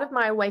a lot of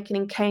my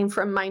awakening came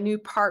from my new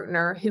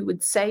partner who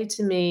would say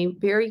to me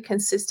very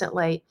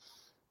consistently,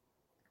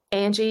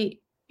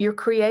 Angie, you're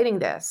creating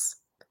this.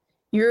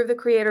 You're the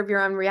creator of your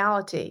own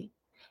reality.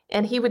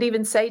 And he would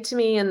even say to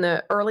me in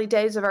the early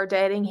days of our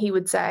dating, he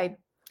would say,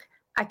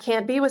 I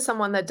can't be with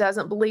someone that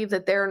doesn't believe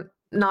that they're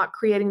not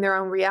creating their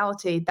own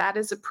reality. That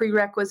is a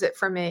prerequisite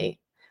for me.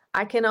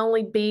 I can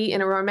only be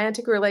in a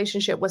romantic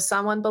relationship with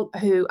someone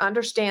who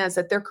understands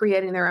that they're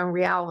creating their own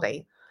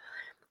reality.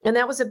 And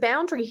that was a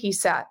boundary he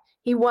set.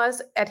 He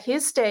was at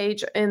his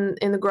stage in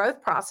the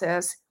growth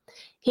process.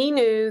 He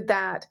knew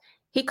that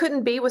he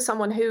couldn't be with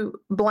someone who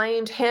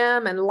blamed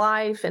him and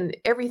life and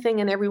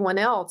everything and everyone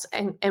else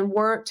and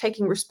weren't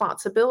taking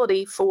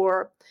responsibility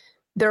for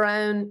their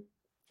own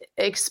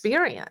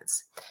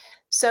experience.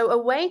 So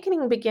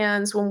awakening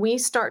begins when we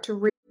start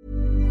to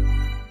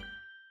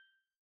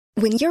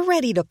When you're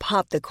ready to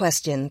pop the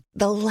question,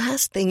 the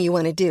last thing you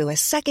want to do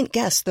is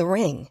second-guess the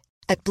ring.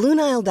 At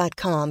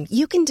BlueNile.com,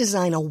 you can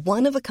design a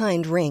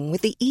one-of-a-kind ring with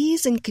the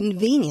ease and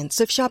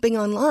convenience of shopping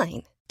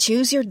online.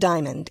 Choose your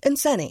diamond and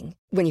setting.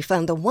 When you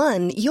find the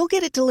one, you'll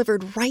get it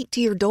delivered right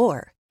to your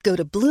door. Go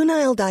to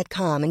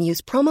BlueNile.com and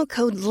use promo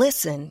code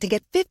LISTEN to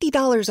get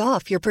 $50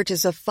 off your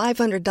purchase of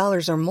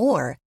 $500 or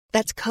more.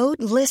 That's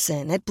code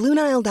LISTEN at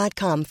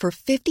BlueNile.com for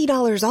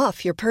 $50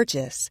 off your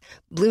purchase.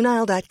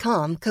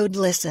 BlueNile.com, code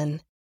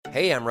LISTEN.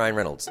 Hey, I'm Ryan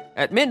Reynolds.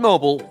 At Mint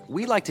Mobile,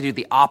 we like to do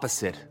the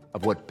opposite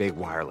of what Big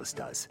Wireless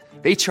does.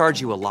 They charge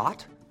you a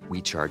lot,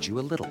 we charge you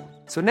a little.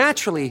 So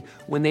naturally,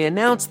 when they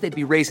announced they'd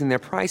be raising their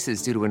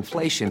prices due to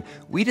inflation,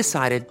 we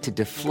decided to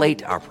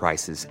deflate our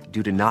prices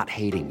due to not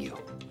hating you.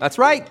 That's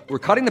right. We're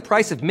cutting the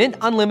price of Mint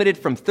Unlimited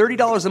from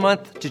 $30 a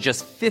month to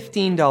just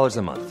 $15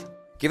 a month.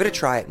 Give it a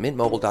try at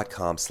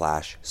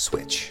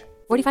mintmobile.com/switch.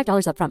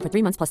 $45 up front for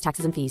 3 months plus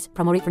taxes and fees.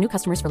 Promo rate for new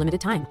customers for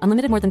limited time.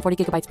 Unlimited more than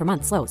 40 gigabytes per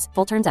month. Slows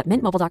full terms at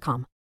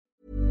mintmobile.com.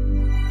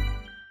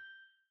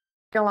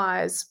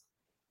 Realize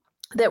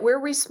that we're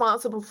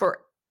responsible for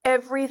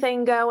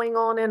everything going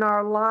on in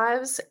our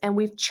lives and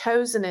we've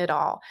chosen it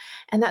all.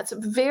 And that's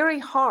very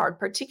hard,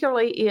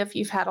 particularly if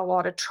you've had a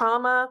lot of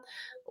trauma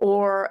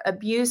or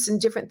abuse and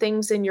different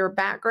things in your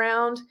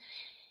background.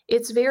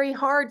 It's very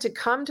hard to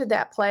come to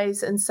that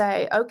place and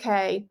say,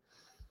 okay,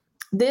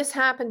 this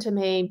happened to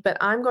me, but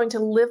I'm going to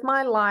live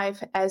my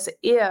life as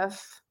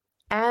if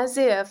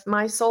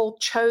my soul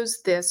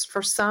chose this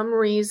for some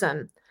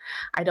reason.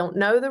 I don't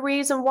know the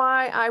reason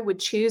why I would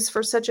choose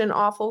for such an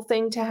awful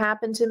thing to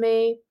happen to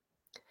me,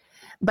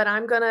 but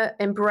I'm going to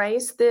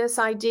embrace this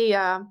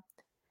idea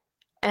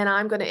and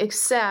I'm going to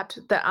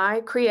accept that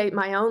I create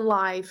my own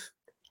life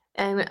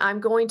and I'm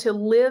going to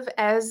live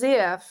as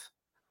if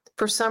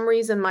for some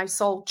reason my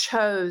soul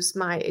chose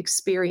my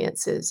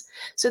experiences.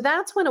 So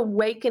that's when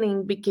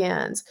awakening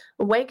begins.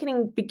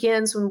 Awakening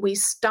begins when we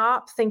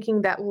stop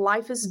thinking that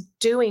life is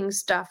doing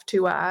stuff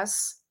to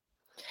us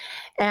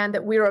and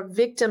that we're a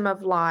victim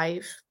of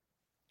life,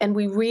 and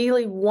we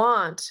really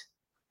want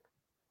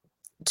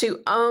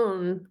to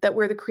own that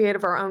we're the creator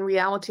of our own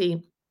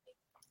reality.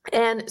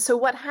 And so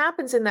what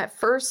happens in that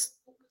first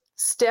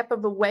step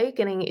of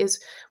awakening is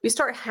we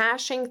start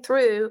hashing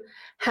through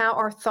how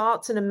our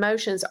thoughts and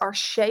emotions are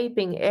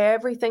shaping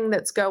everything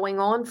that's going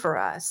on for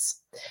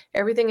us,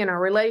 everything in our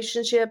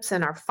relationships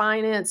and our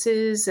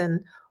finances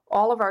and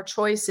all of our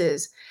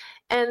choices.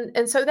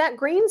 And so that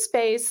green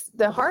space,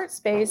 the heart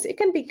space, it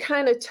can be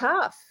kind of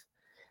tough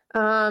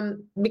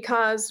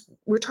because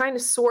we're trying to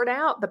sort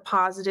out the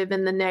positive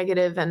and the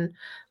negative and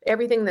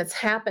everything that's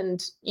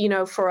happened,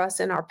 for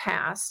us in our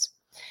past.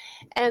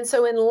 And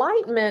so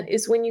enlightenment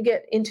is when you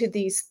get into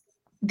these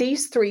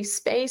three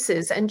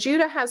spaces. And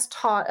Judah has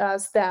taught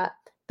us that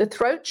the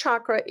throat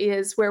chakra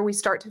is where we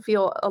start to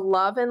feel a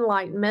love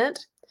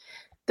enlightenment.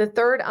 The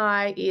third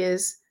eye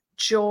is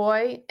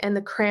joy, and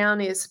the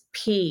crown is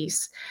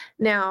peace.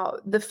 Now,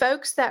 the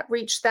folks that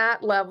reach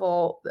that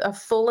level of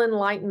full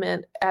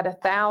enlightenment at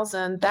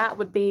 1,000, that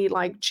would be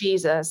like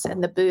Jesus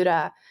and the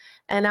Buddha.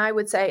 And I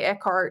would say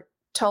Eckhart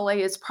Tolle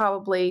is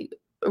probably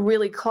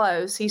really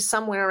close. He's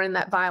somewhere in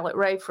that violet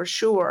ray for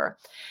sure.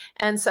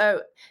 And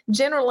so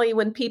generally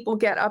when people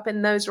get up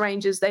in those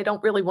ranges, they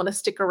don't really want to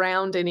stick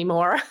around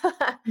anymore.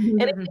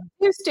 And if they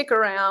do stick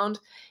around,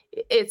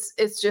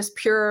 it's just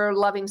pure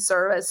loving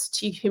service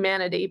to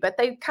humanity, but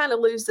they kind of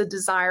lose the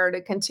desire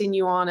to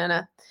continue on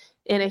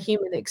in a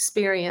human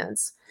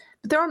experience.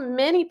 But there are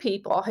many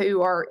people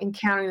who are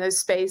encountering those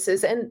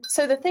spaces. And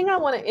so the thing I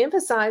want to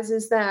emphasize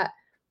is that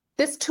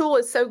this tool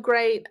is so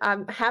great.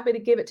 I'm happy to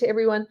give it to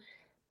everyone.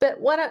 But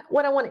what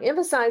I want to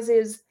emphasize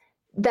is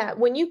that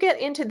when you get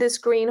into this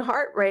green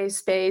heart ray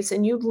space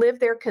and you live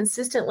there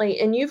consistently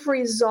and you've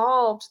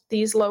resolved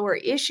these lower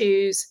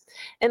issues,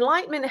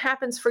 enlightenment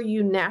happens for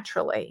you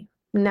naturally.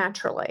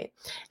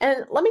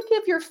 And let me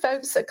give your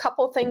folks a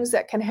couple things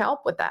that can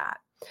help with that.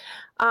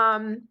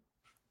 The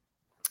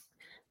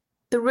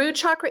root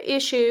chakra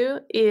issue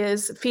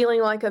is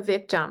feeling like a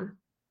victim.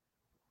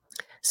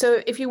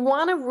 So if you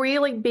want to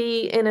really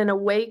be in an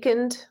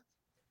awakened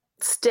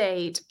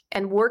state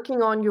and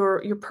working on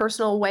your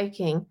personal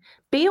awakening,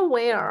 be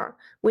aware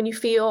when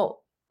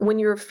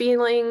you're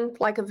feeling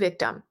like a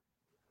victim.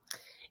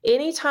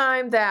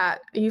 Anytime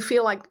that you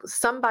feel like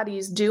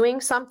somebody's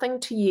doing something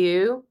to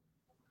you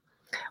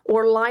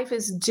or life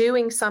is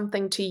doing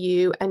something to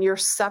you and you're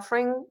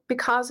suffering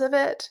because of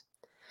it,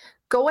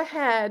 go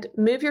ahead,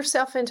 move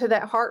yourself into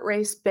that heart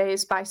rate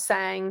space by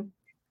saying,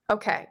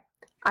 okay,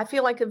 I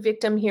feel like a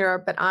victim here,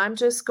 but I'm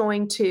just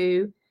going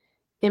to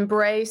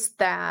embrace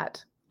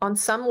that. On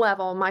some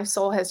level, my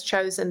soul has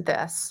chosen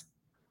this,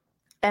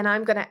 and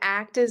I'm going to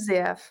act as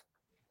if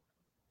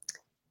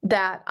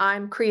that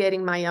I'm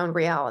creating my own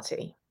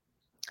reality.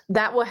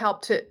 That will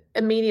help to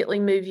immediately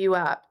move you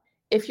up.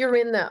 If you're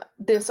in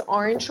this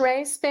orange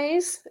ray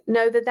space,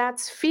 know that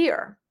that's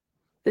fear.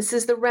 This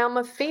is the realm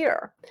of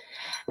fear.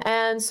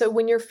 And so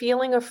when you're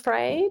feeling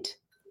afraid,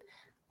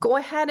 go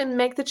ahead and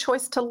make the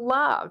choice to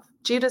love.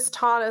 Judah's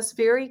taught us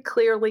very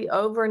clearly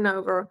over and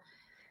over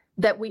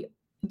that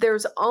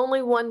there's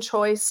only one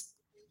choice,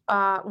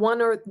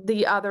 one or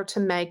the other to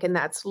make, and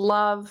that's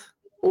love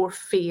or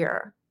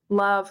fear.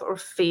 Love or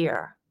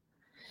fear.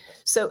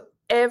 So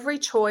every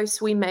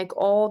choice we make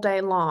all day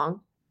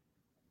long,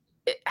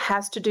 it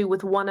has to do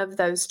with one of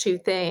those two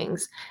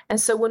things. And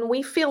so when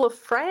we feel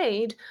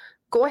afraid,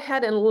 go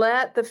ahead and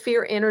let the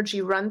fear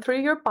energy run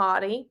through your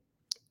body.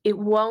 It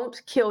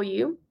won't kill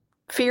you.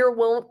 Fear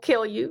won't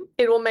kill you.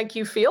 It will make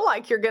you feel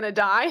like you're going to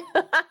die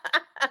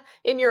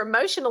in your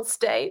emotional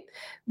state.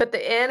 But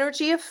the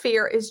energy of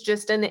fear is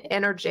just an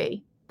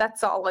energy.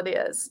 That's all it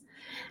is.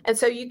 And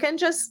so you can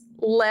just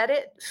let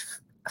it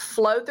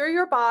flow through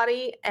your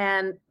body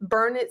and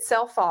burn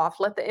itself off.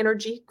 Let the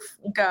energy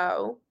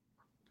go.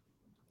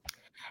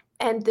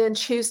 And then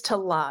choose to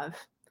love.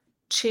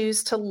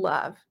 Choose to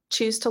love.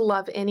 Choose to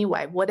love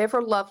anyway,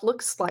 whatever love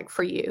looks like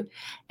for you.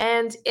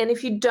 And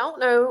if you don't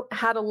know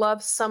how to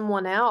love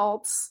someone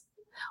else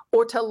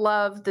or to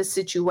love the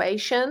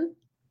situation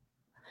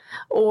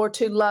or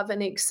to love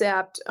and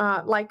accept,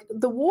 like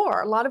the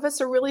war, a lot of us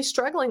are really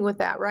struggling with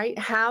that, right?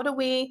 How do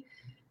we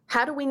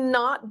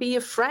not be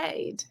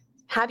afraid?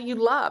 How do you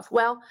love?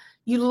 Well,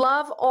 you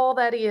love all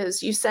that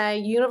is. You say,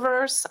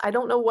 universe, I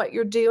don't know what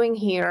you're doing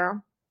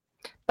here,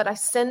 but I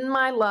send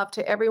my love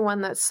to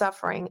everyone that's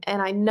suffering.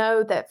 And I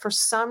know that for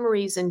some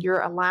reason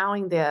you're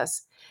allowing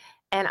this.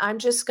 And I'm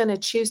just going to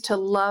choose to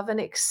love and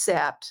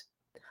accept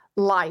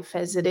life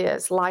as it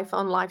is, life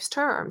on life's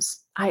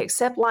terms. I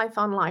accept life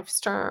on life's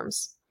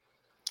terms.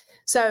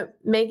 So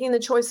making the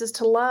choices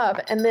to love.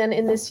 And then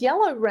in this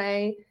yellow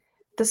ray,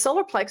 the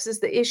solar plexus,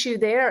 the issue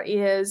there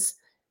is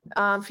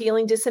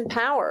feeling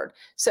disempowered.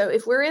 So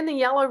if we're in the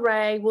yellow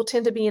ray, we'll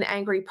tend to be an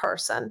angry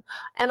person.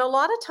 And a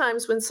lot of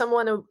times when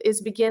someone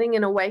is beginning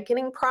an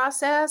awakening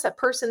process, a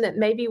person that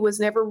maybe was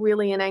never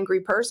really an angry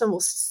person,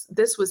 well,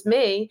 this was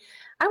me.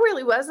 I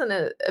really wasn't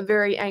a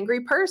very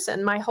angry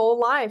person my whole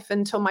life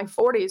until my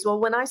 40s. Well,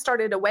 when I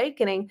started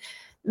awakening,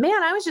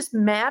 man, I was just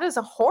mad as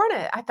a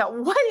hornet. I thought,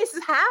 what is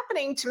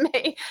happening to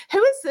me?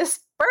 Who is this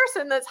person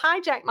person that's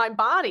hijacked my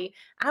body.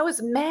 I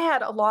was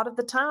mad a lot of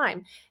the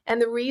time.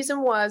 And the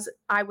reason was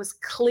I was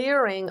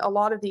clearing a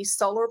lot of these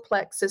solar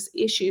plexus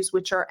issues,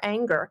 which are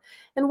anger.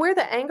 And where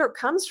the anger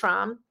comes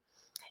from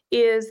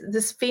is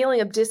this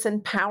feeling of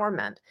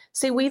disempowerment.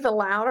 See, we've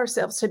allowed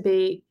ourselves to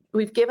be,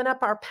 we've given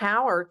up our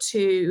power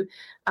to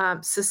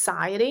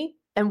society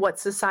and what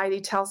society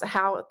tells us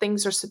how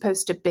things are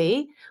supposed to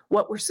be,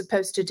 what we're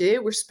supposed to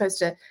do. We're supposed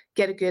to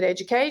get a good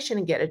education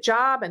and get a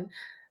job and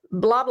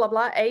blah, blah,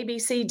 blah, A, B,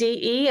 C, D,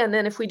 E. And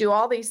then if we do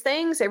all these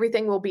things,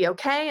 everything will be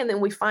okay. And then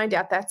we find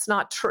out that's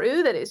not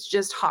true, that it's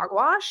just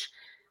hogwash,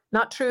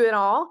 not true at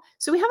all.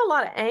 So we have a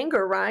lot of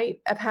anger, right,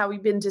 of how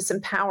we've been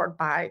disempowered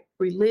by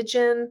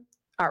religion,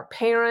 our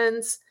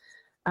parents,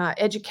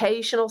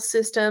 educational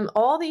system,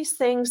 all these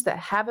things that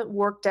haven't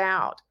worked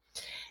out.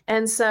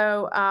 And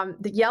so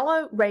the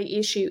yellow ray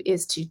issue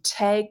is to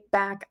take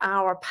back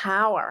our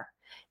power,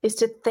 is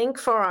to think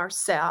for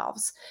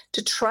ourselves,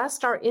 to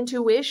trust our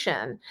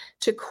intuition,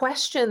 to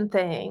question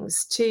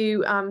things,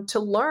 to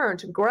learn,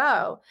 to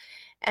grow.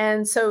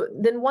 And so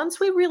then once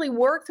we really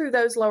work through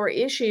those lower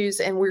issues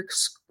and we're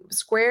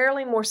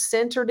squarely more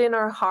centered in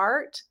our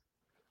heart,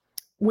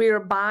 we're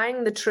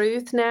buying the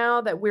truth now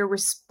that we're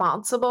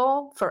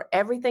responsible for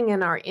everything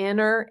in our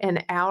inner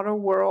and outer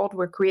world.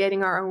 We're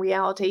creating our own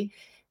reality.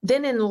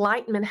 Then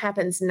enlightenment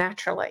happens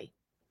naturally.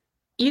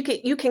 You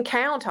can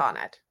count on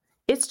it.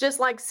 It's just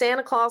like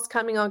Santa Claus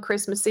coming on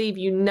Christmas Eve.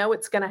 You know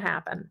it's going to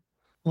happen.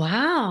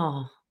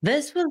 Wow,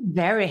 this was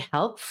very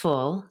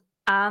helpful.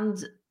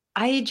 And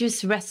I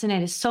just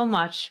resonated so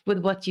much with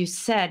what you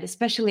said,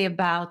 especially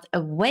about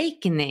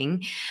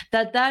awakening,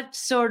 that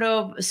sort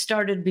of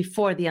started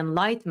before the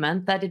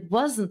enlightenment, that it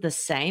wasn't the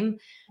same,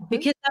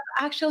 because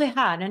I've actually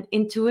had an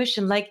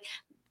intuition, like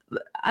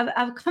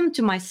I've come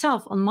to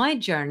myself on my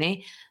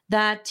journey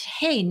that,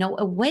 hey, no,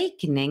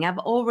 awakening, I've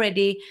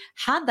already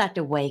had that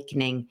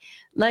awakening,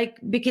 like,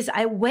 because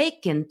I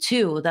awakened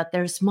too, that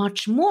there's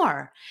much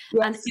more.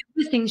 Yes. And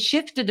everything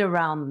shifted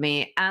around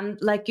me. And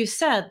like you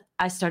said,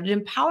 I started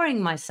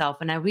empowering myself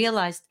and I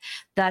realized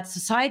that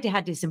society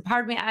had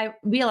disempowered me. I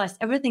realized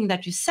everything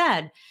that you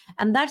said.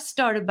 And that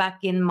started back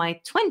in my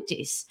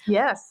 20s.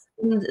 Yes.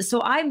 And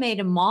so I made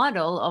a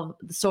model of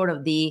sort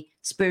of the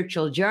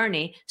spiritual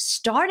journey,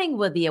 starting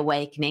with the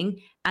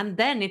awakening, and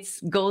then it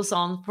goes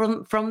on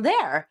from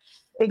there.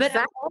 Exactly. But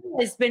I've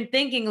always been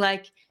thinking,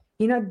 like,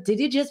 did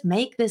you just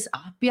make this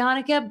up,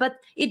 Janneke? But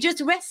it just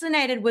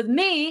resonated with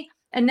me.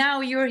 And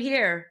now you're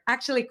here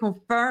actually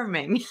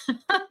confirming.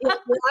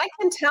 Well, I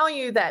can tell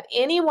you that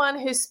anyone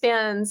who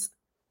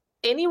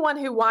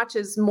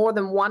watches more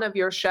than one of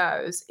your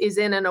shows is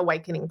in an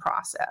awakening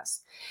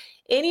process.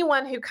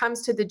 Anyone who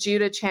comes to the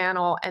Judah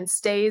channel and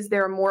stays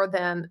there more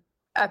than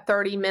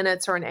 30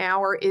 minutes or an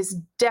hour is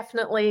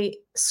definitely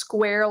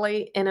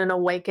squarely in an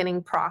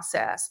awakening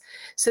process.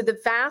 So the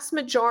vast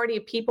majority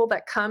of people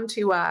that come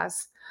to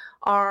us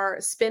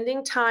are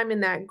spending time in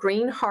that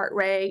green heart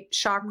rate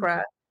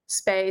chakra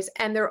space,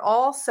 and they're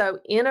also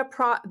in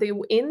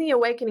the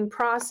awakening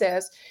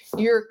process.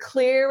 You're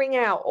clearing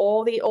out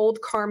all the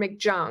old karmic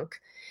junk.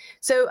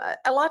 So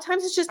a lot of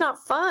times it's just not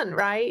fun,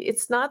 right?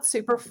 It's not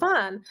super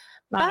fun,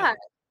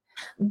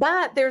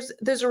 but there's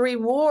a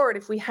reward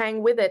if we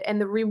hang with it, and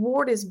the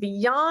reward is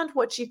beyond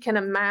what you can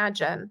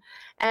imagine.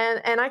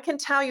 And I can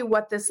tell you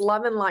what this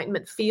love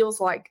enlightenment feels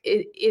like.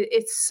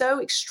 It's so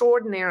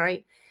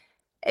extraordinary.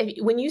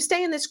 When you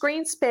stay in this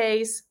green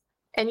space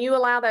and you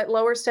allow that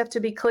lower stuff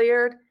to be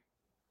cleared,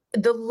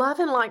 the love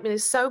enlightenment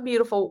is so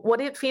beautiful. What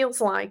it feels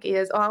like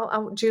is,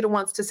 Judah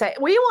wants to say,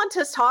 we want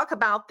to talk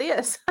about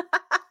this.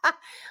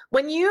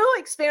 When you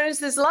experience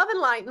this love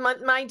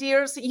enlightenment, my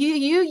dears,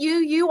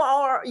 you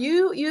are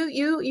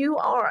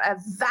a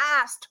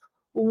vast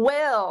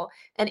well,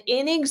 an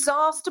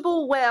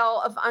inexhaustible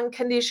well of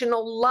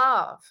unconditional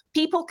love.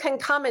 People can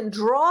come and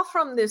draw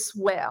from this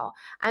well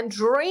and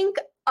drink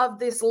of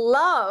this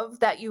love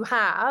that you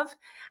have,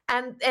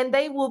 and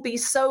they will be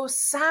so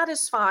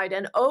satisfied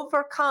and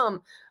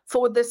overcome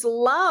for this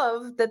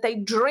love that they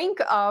drink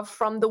of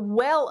from the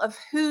well of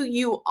who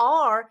you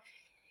are.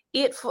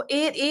 It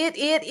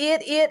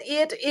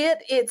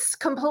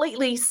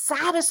completely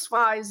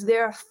satisfies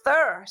their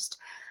thirst.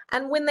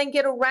 And when they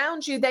get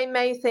around you, they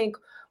may think,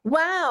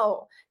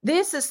 wow,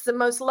 this is the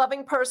most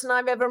loving person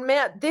I've ever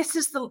met. This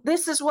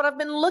is what I've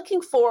been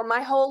looking for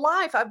my whole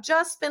life. I've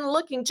just been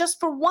looking just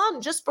for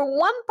one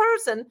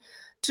person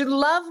to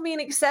love me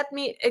and accept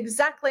me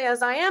exactly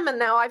as I am. And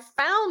now I've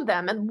found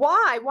them. And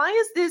why? Why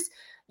is this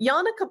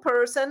Janneke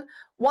person,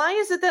 why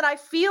is it that I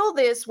feel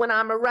this when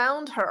I'm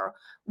around her?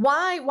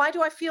 Why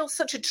do I feel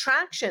such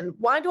attraction?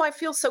 Why do I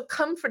feel so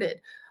comforted?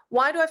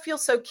 Why do I feel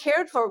so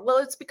cared for? Well,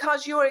 it's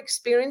because you are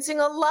experiencing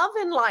a love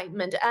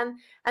enlightenment,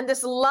 and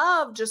this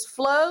love just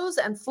flows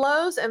and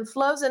flows and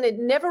flows, and it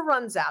never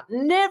runs out,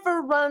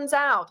 never runs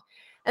out.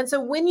 And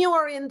so when you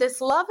are in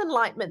this love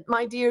enlightenment,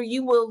 my dear,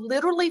 you will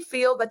literally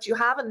feel that you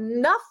have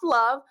enough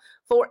love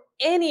for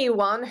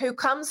anyone who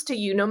comes to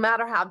you, no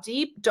matter how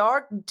deep,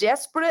 dark,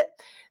 desperate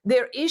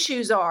their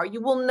issues are.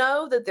 You will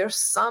know that there's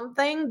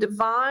something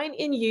divine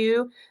in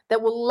you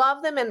that will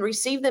love them and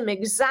receive them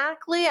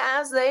exactly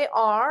as they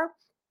are,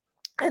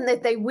 and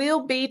that they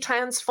will be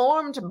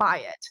transformed by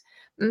it.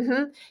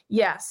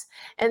 Yes.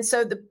 And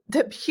so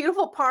the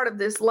beautiful part of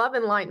this love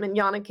enlightenment,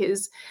 Yannick,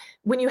 is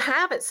when you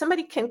have it,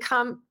 somebody can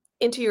come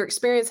into your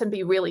experience and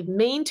be really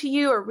mean to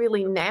you or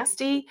really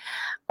nasty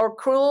or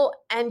cruel,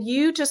 and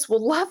you just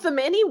will love them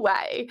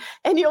anyway.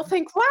 And you'll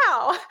think,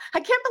 wow, I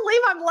can't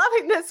believe I'm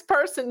loving this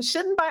person.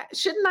 Shouldn't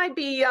I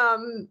be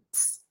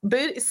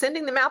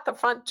sending them out the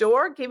front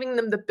door, giving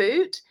them the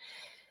boot?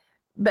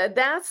 But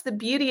that's the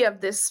beauty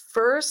of this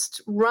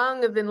first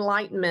rung of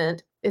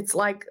enlightenment. It's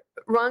like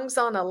rungs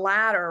on a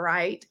ladder,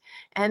 right?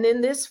 And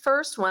in this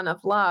first one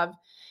of love,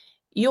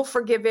 you'll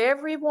forgive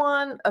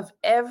everyone of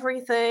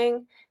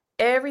everything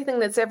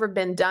that's ever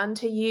been done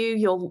to you.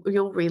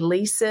 You'll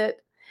release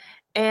it,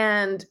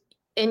 and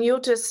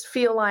you'll just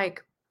feel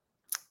like,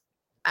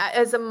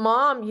 as a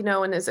mom,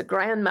 and as a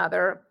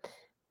grandmother,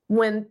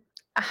 when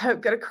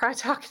I'm gonna cry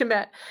talking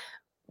about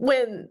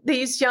when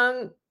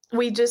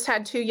we just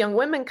had 2 young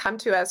women come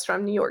to us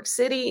from New York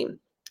City.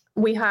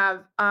 We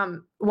have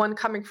one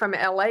coming from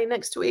LA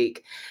next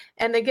week,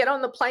 and they get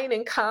on the plane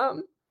and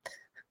come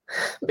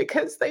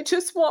because they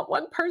just want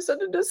one person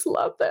to just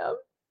love them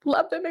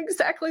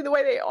exactly the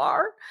way they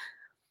are,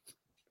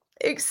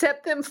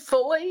 accept them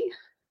fully.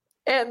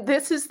 And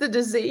this is the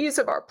disease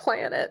of our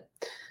planet.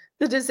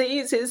 The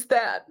disease is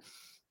that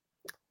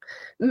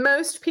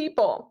most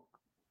people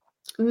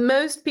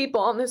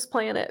on this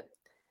planet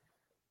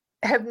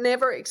have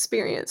never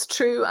experienced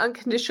true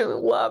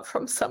unconditional love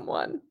from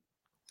someone.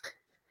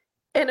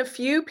 And a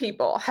few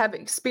people have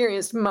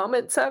experienced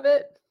moments of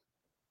it.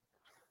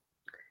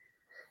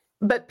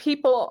 But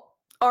people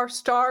are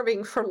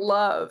starving for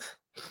love.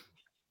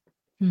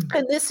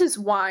 And this is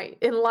why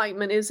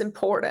enlightenment is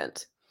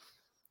important.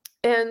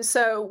 And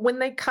so when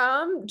they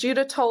come,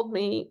 Judah told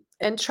me,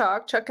 and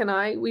Chuck and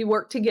I, we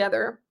work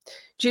together.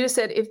 Judah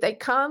said, if they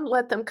come,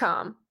 let them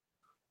come.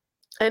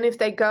 And if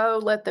they go,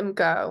 let them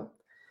go.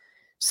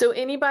 So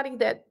anybody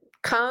that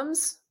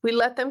comes, we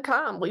let them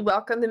come. We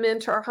welcome them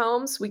into our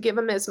homes. We give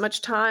them as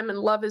much time and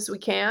love as we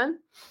can.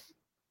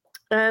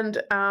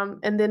 And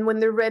then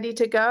when they're ready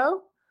to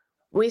go,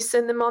 we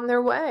send them on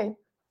their way.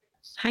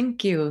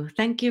 Thank you.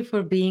 Thank you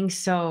for being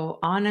so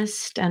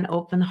honest and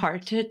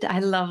open-hearted. I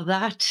love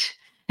that.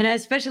 And I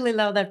especially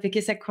love that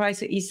because I cry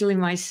so easily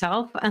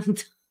myself.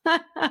 And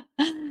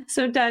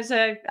sometimes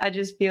I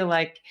just feel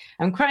like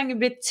I'm crying a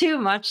bit too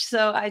much.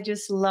 So I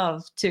just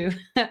love to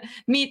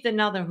meet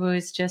another who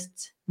is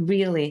just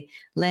really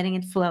letting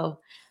it flow.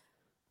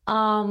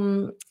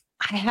 I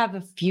have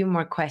a few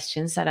more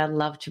questions that I'd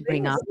love to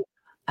bring up.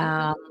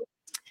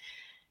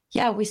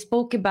 We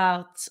spoke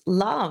about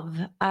love.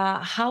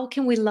 How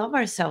can we love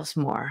ourselves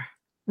more?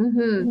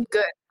 Good.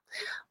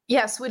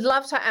 Yes, we'd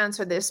love to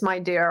answer this, my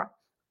dear.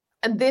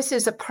 And this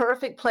is a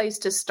perfect place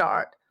to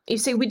start. You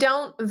see, we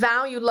don't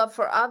value love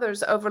for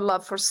others over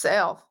love for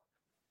self.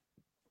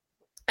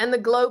 And the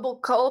global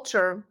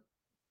culture,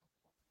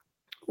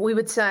 we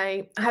would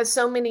say, has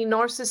so many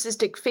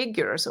narcissistic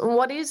figures. And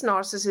what is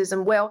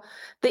narcissism? Well,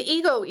 the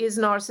ego is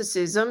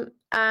narcissism,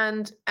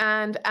 and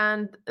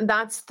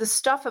that's the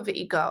stuff of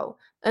ego.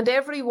 And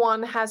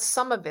everyone has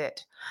some of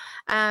it.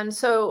 And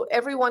so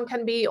everyone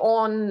can be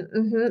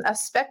on a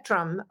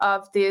spectrum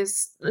of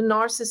this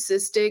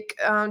narcissistic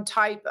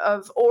type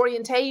of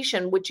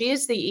orientation, which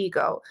is the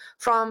ego,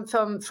 from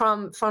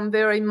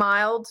very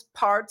mild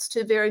parts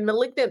to very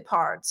malignant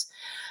parts.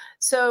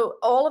 So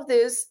all of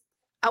this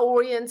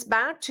orients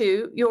back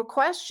to your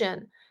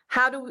question.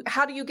 How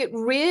do you get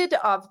rid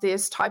of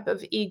this type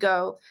of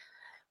ego?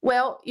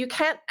 Well, you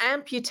can't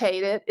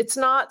amputate it. It's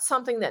not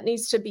something that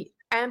needs to be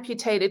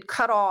amputated,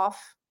 cut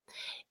off.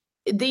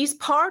 These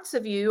parts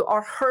of you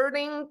are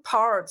hurting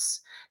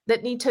parts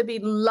that need to be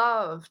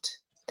loved.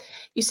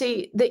 You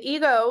see, the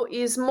ego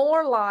is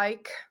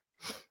like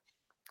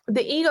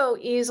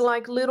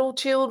little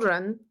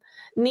children,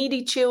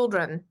 needy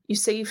children. You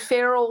see,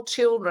 feral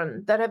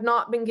children that have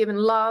not been given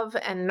love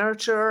and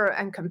nurture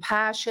and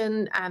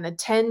compassion and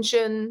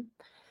attention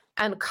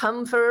and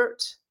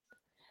comfort.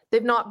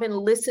 They've not been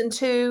listened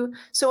to.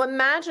 So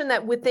imagine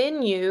that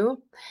within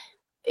you,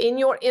 in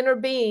your inner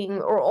being,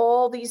 are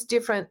all these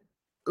different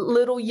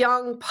little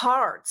young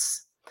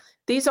parts.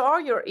 These are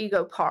your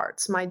ego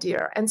parts, my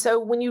dear. And so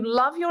when you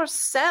love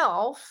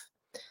yourself,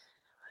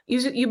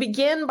 you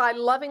begin by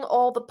loving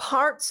all the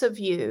parts of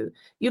you.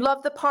 You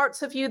love the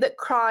parts of you that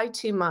cry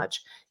too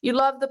much. You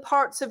love the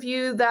parts of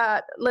you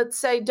that, let's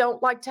say,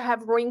 don't like to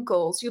have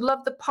wrinkles. You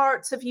love the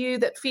parts of you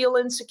that feel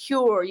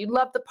insecure. You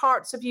love the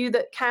parts of you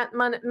that can't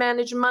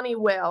manage money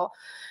well.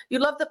 You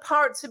love the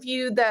parts of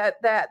you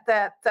that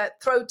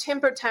throw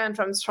temper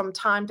tantrums from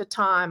time to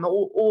time,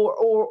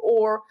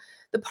 or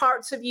the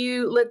parts of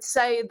you, let's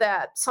say,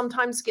 that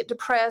sometimes get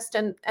depressed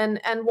and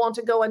want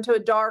to go into a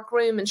dark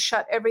room and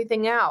shut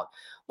everything out.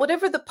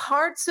 Whatever the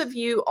parts of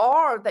you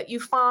are that you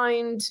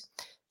find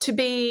to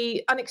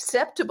be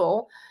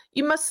unacceptable,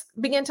 you must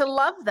begin to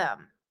love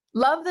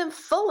them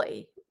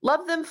fully.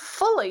 Love them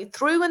fully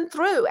through and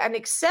through and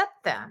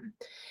accept them.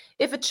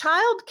 If a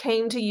child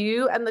came to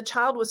you and the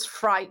child was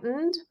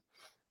frightened,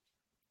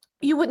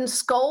 you wouldn't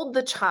scold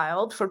the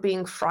child for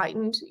being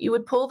frightened. You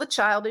would pull the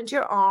child into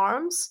your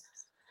arms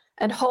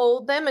and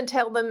hold them and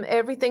tell them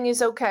everything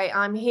is okay.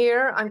 I'm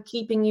here. I'm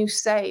keeping you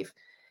safe.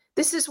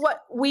 This is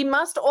what we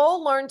must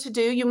all learn to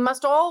do. You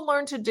must all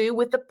learn to do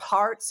with the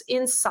parts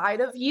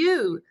inside of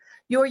you,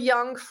 your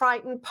young,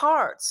 frightened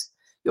parts,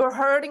 your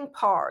hurting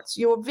parts,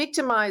 your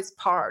victimized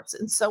parts,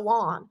 and so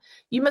on.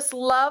 You must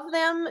love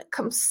them,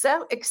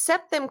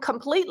 accept them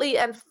completely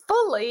and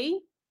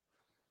fully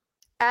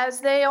as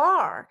they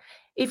are.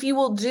 If you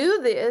will do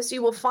this,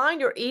 you will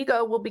find your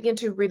ego will begin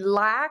to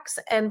relax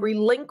and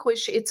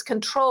relinquish its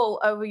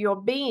control over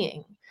your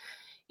being.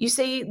 You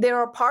see, there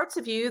are parts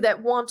of you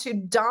that want to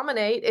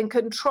dominate and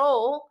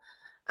control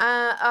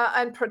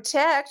and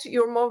protect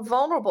your more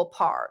vulnerable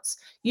parts.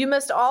 You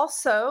must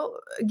also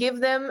give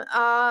them,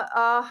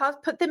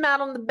 put them out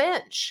on the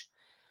bench.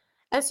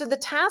 And so the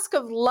task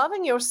of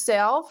loving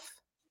yourself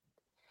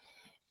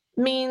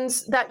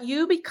means that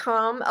you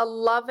become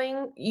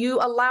you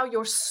allow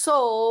your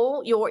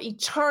soul, your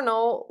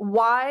eternal,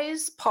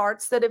 wise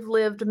parts that have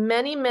lived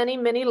many, many,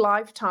 many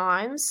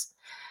lifetimes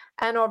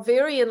and are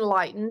very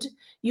enlightened.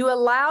 You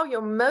allow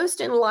your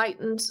most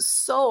enlightened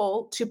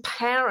soul to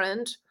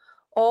parent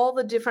all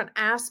the different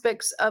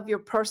aspects of your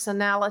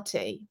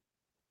personality,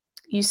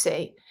 you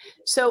see.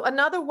 So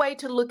another way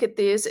to look at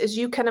this is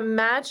you can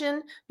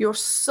imagine your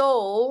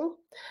soul,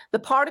 the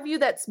part of you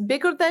that's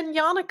bigger than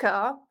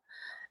Yannicka,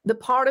 the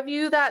part of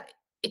you that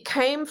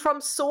came from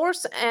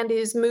source and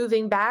is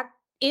moving back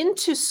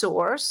into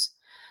source.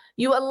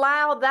 You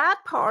allow that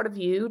part of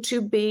you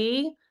to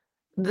be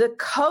the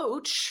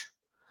coach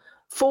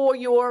for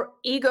your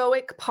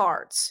egoic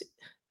parts,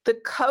 the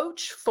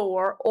coach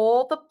for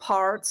all the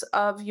parts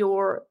of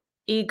your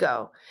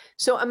ego.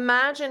 So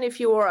imagine if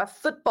you are a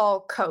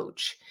football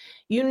coach,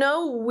 you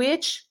know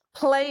which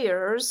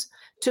players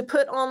to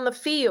put on the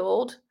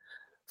field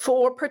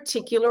for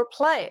particular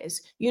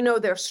plays. You know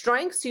their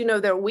strengths, you know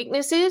their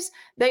weaknesses.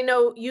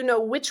 You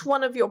know which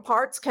one of your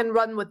parts can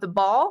run with the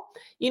ball.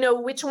 You know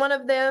which one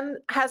of them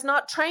has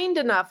not trained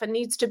enough and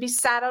needs to be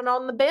sat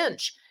on the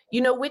bench.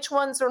 You know which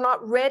ones are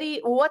not ready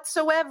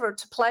whatsoever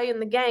to play in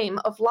the game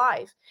of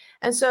life.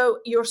 And so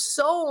your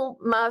soul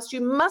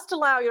you must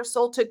allow your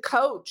soul to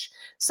coach.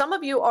 Some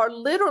of you are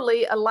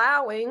literally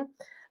allowing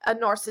a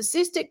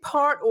narcissistic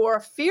part or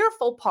a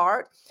fearful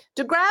part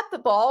to grab the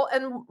ball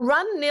and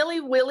run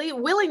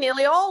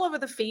willy-nilly all over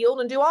the field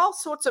and do all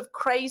sorts of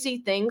crazy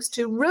things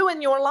to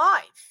ruin your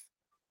life.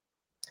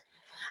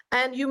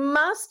 And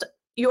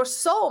your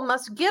soul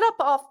must get up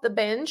off the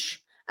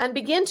bench and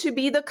begin to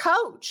be the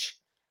coach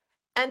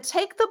and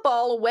take the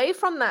ball away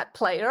from that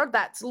player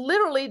that's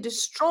literally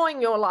destroying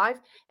your life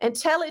and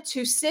tell it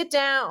to sit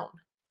down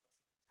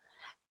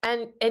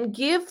and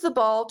give the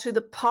ball to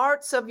the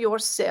parts of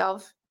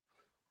yourself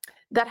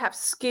that have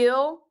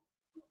skill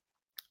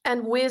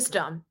and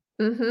wisdom.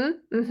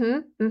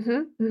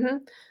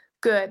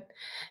 Good.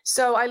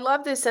 So I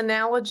love this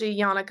analogy,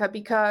 Yannicka,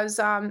 because,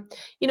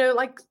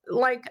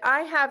 like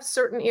I have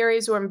certain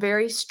areas where I'm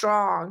very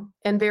strong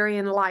and very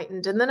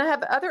enlightened. And then I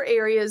have other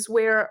areas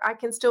where I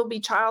can still be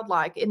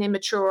childlike and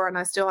immature, and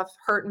I still have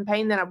hurt and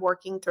pain that I'm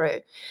working through.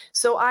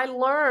 So I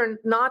learned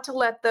not to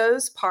let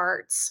those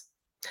parts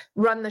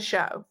run the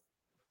show,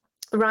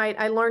 right?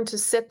 I learned to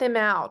sit them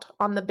out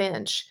on the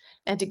bench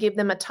and to give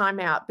them a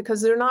timeout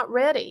because they're not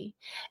ready.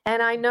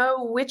 And I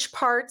know which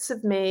parts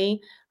of me,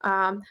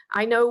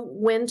 I know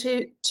when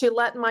to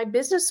let my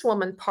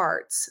businesswoman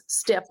parts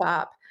step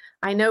up.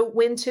 I know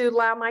when to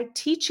allow my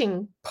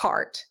teaching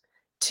part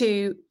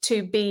to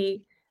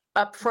be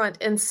up front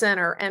and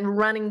center and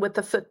running with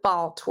the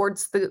football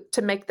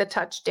to make the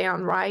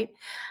touchdown, right?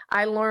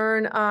 I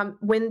learn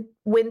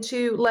when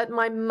to let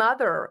my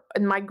mother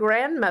and my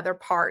grandmother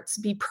parts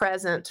be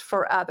present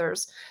for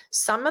others.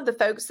 Some of the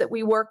folks that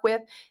we work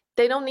with,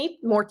 they don't need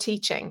more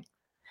teaching.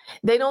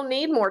 They don't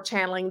need more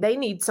channeling. They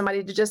need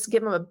somebody to just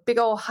give them a big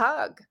old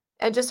hug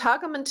and just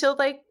hug them until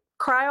they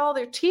cry all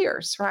their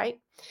tears, right?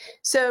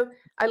 So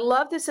I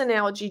love this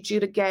analogy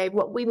Judah gave.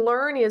 What we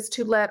learn is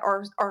to let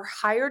our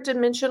higher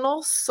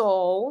dimensional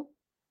soul,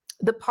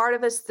 the part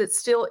of us that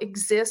still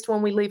exists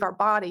when we leave our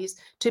bodies,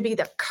 to be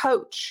the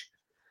coach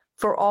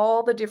for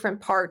all the different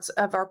parts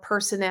of our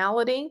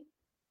personality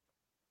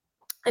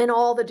and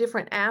all the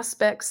different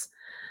aspects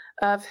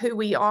of who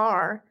we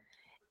are.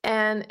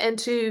 And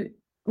to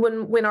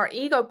when our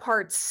ego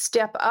parts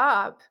step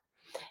up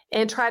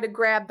and try to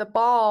grab the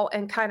ball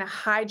and kind of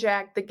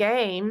hijack the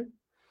game,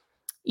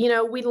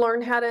 we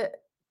learn how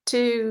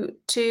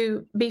to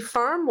be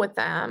firm with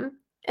them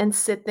and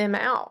sit them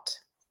out,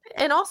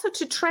 and also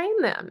to train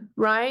them,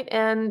 right?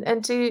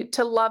 And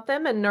to love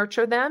them and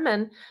nurture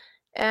them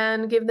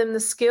and give them the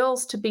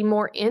skills to be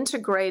more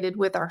integrated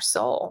with our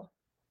soul.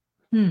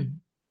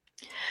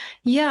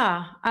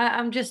 Yeah,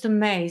 I'm just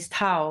amazed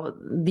how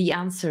the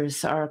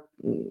answers are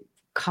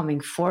coming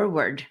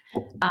forward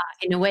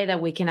in a way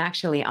that we can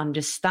actually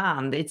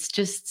understand. It's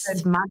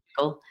just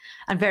magical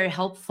and very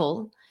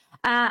helpful.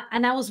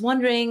 And I was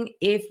wondering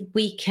if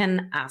we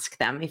can ask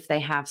them if they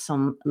have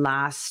some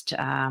last,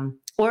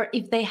 or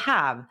if they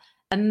have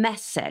a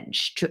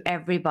message to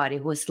everybody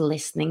who is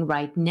listening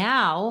right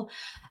now,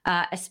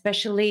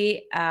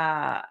 especially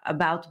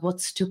about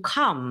what's to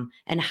come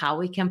and how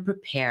we can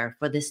prepare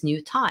for this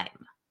new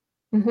time.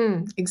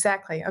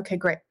 Exactly. Okay,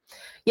 great.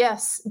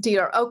 Yes,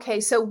 dear.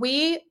 Okay, so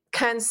we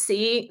can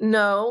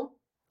know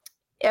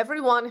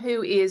everyone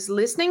who is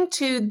listening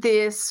to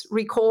this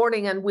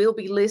recording and will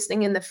be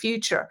listening in the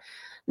future,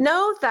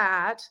 know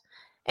that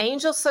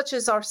angels such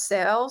as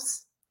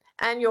ourselves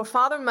and your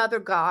Father, Mother,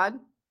 God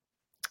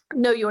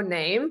know your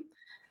name.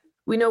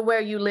 We know where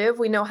you live.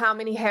 We know how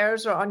many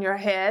hairs are on your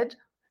head.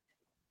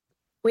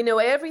 We know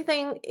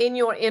everything in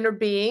your inner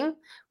being.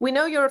 We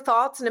know your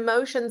thoughts and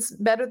emotions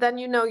better than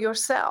you know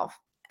yourself.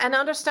 And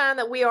understand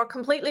that we are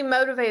completely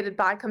motivated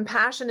by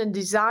compassion and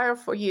desire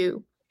for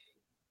you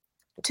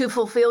to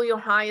fulfill your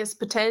highest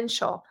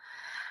potential.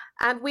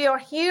 And we are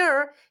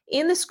here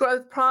in this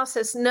growth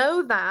process.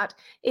 Know that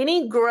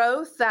any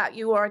growth that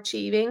you are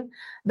achieving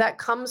that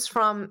comes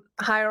from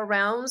higher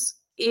realms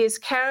is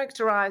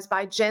characterized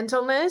by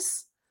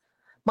gentleness,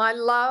 by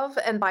love,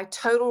 and by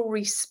total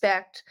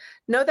respect.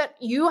 Know that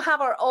you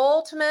have our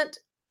ultimate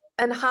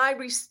and high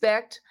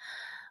respect,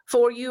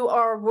 for you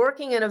are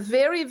working in a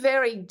very,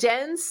 very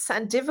dense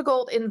and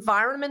difficult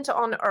environment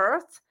on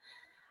earth.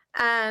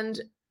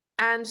 And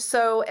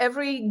so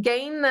every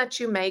gain that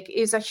you make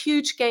is a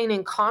huge gain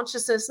in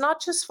consciousness,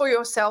 not just for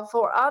yourself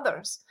or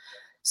others.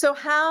 So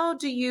how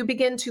do you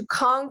begin to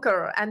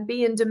conquer and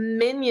be in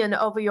dominion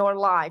over your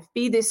life?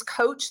 Be this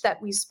coach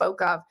that we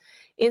spoke of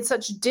in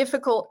such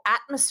difficult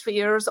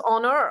atmospheres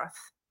on earth.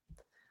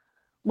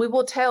 We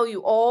will tell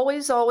you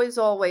always, always,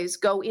 always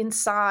go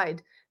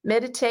inside,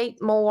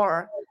 meditate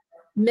more,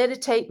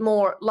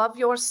 love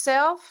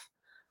yourself,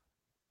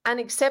 and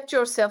accept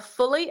yourself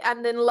fully,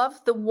 and then love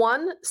the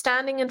one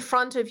standing in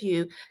front of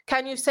you.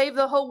 Can you save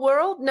the whole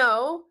world?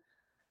 No,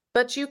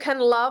 but you can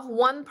love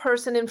one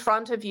person in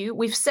front of you.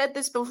 We've said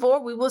this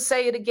before. We will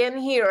say it again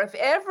here. If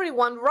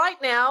everyone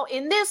right now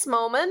in this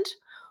moment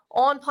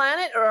on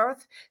planet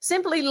Earth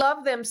simply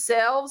loved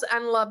themselves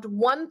and loved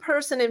one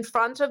person in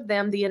front of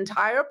them, the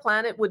entire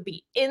planet would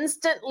be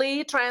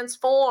instantly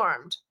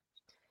transformed.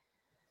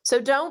 So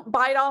don't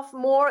bite off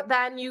more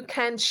than you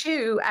can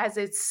chew, as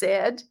it's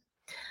said.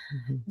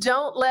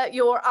 Don't let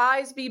your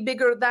eyes be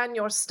bigger than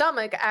your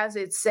stomach, as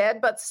it said,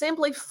 but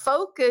simply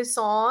focus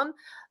on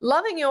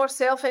loving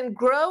yourself and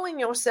growing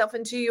yourself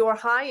into your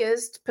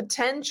highest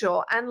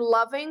potential and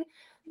loving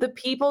the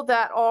people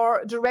that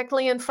are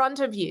directly in front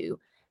of you.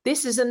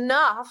 This is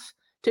enough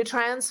to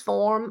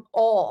transform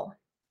all.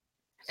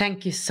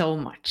 Thank you so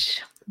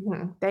much.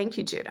 Thank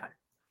you, Judah.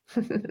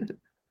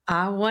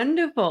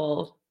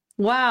 Wonderful.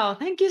 Wow.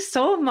 Thank you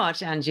so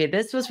much, Anjie.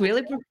 This was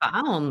really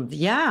profound.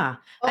 Yeah.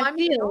 I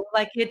feel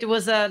like it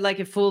was like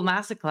a full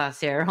masterclass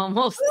here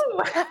almost.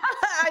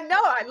 I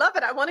know. I love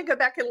it. I want to go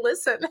back and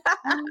listen.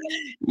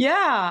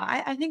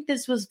 Yeah. I think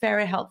this was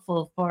very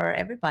helpful for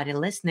everybody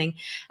listening.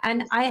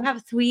 And I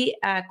have 3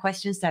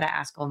 questions that I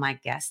ask all my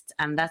guests,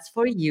 and that's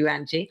for you,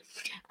 Anjie.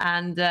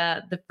 And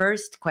the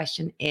first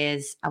question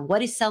is,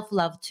 what is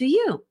self-love to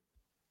you?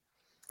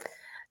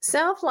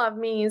 Self-love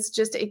means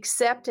just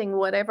accepting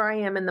whatever I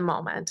am in the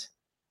moment.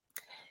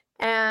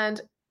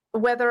 And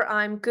whether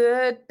I'm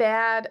good,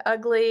 bad,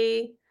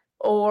 ugly,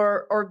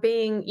 or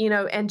being,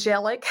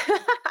 angelic,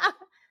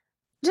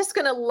 just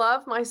going to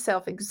love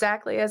myself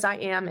exactly as I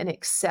am and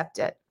accept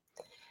it.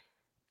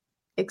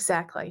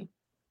 Exactly.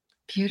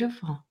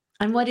 Beautiful.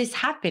 And what is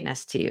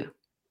happiness to you?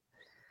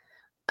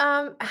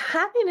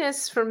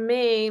 Happiness for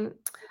me,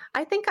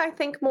 I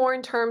think more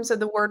in terms of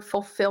the word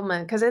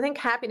fulfillment, because I think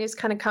happiness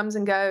kind of comes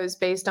and goes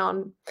based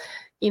on,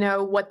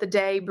 what the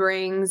day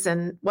brings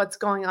and what's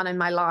going on in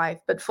my life.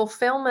 But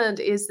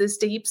fulfillment is this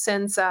deep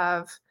sense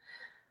of,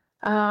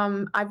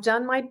 I've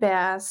done my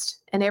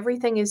best and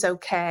everything is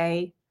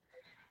okay.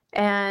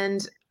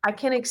 And I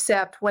can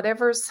accept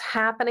whatever's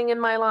happening in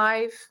my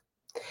life,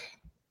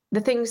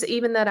 the things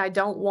even that I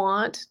don't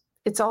want,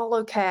 it's all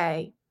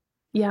okay.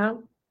 Yeah.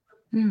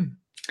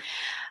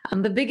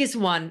 The biggest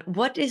one,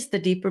 what is the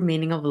deeper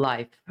meaning of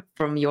life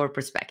from your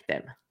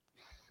perspective?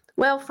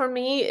 Well, for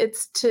me,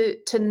 it's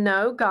to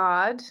know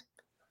God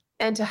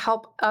and to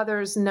help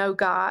others know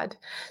God.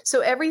 So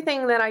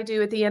everything that I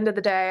do at the end of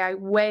the day, I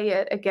weigh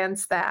it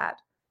against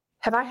that.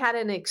 Have I had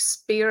an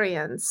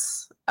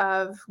experience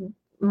of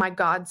my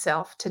God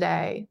self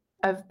today,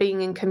 of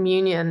being in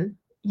communion,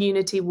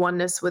 unity,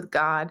 oneness with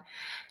God?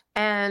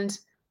 And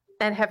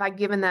have I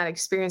given that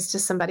experience to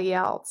somebody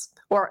else?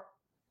 Or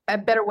a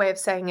better way of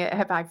saying it,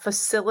 have I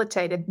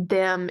facilitated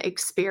them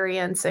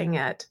experiencing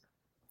it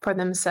for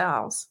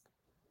themselves?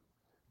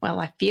 Well,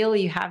 I feel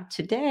you have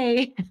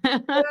today.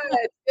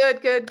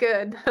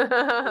 Good.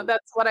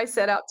 That's what I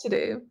set out to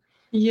do.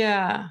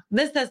 Yeah,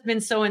 this has been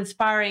so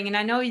inspiring. And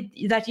I know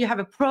that you have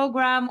a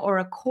program or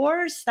a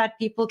course that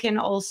people can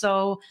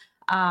also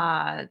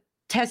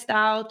test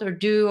out or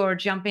do or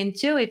jump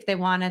into if they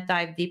want to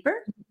dive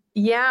deeper.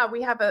 Yeah,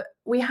 we have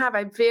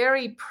a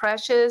very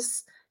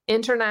precious,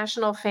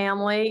 international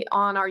family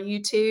on our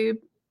YouTube,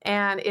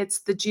 and it's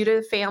the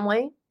Judah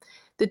family.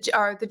 The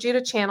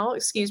Judah channel,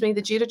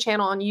 the Judah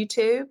channel on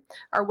YouTube.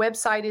 Our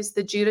website is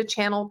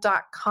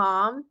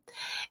thejudahchannel.com.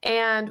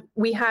 And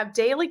we have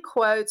daily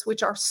quotes,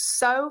 which are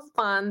so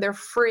fun. They're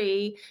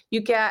free. You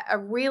get a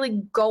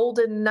really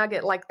golden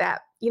nugget like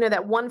that. You know,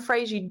 that one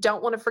phrase you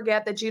don't want to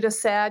forget that Judah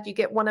said. You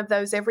get one of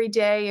those every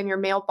day in your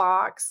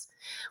mailbox.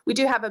 We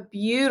do have a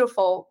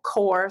beautiful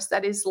course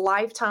that is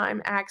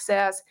lifetime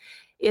access.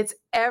 It's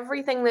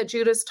everything that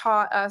Judah's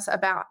taught us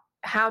about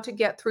how to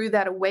get through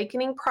that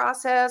awakening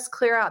process,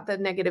 clear out the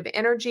negative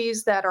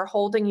energies that are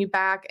holding you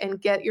back,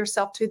 and get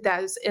yourself to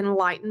those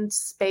enlightened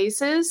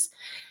spaces.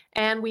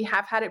 And we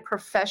have had it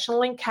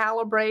professionally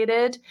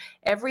calibrated.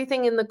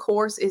 Everything in the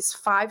course is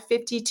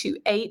 550 to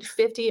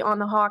 850 on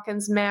the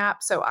Hawkins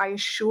map. So I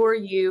assure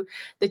you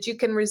that you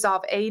can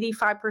resolve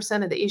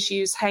 85% of the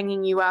issues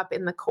hanging you up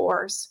in the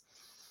course.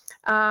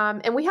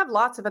 And we have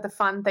lots of other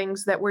fun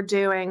things that we're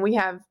doing. We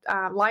have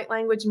light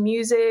language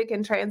music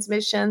and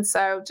transmission.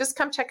 So just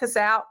come check us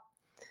out.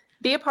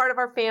 Be a part of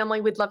our family.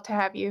 We'd love to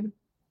have you.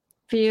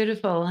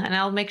 Beautiful. And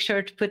I'll make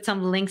sure to put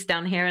some links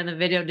down here in the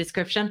video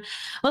description.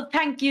 Well,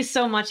 thank you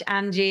so much,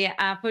 Anjie,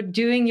 for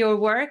doing your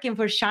work and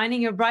for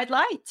shining your bright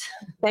light.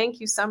 Thank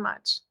you so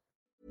much.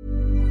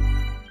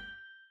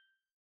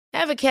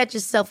 Ever catch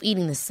yourself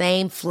eating the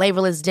same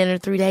flavorless dinner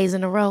 3 days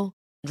in a row?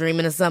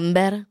 Dreaming of something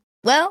better?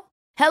 Well,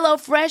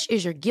 HelloFresh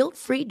is your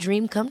guilt-free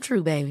dream come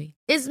true, baby.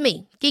 It's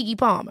me, Keke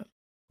Palmer.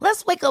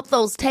 Let's wake up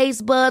those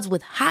taste buds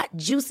with hot,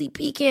 juicy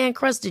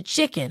pecan-crusted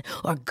chicken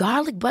or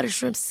garlic butter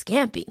shrimp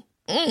scampi.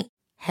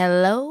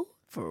 Hello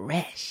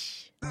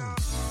Fresh.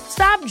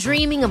 Stop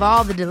dreaming of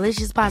all the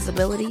delicious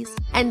possibilities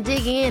and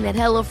dig in at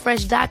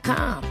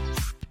HelloFresh.com.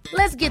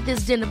 Let's get this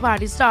dinner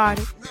party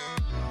started.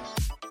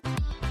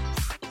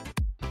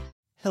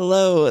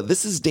 Hello,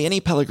 this is Danny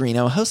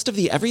Pellegrino, host of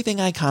the Everything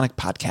Iconic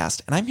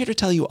podcast, and I'm here to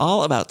tell you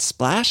all about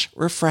Splash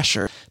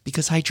Refresher,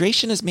 because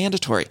hydration is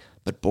mandatory,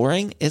 but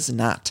boring is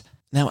not.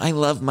 Now, I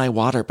love my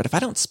water, but if I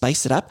don't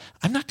spice it up,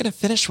 I'm not going to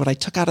finish what I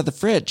took out of the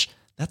fridge.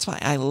 That's why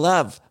I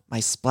love my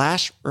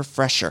Splash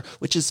Refresher,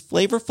 which is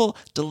flavorful,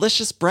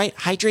 delicious, bright,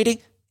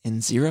 hydrating,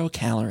 and 0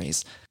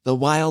 calories. The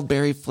wild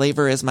berry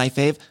flavor is my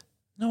fave.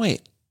 No,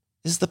 wait,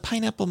 is the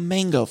pineapple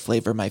mango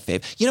flavor my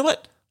fave? You know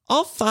what?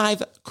 All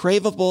 5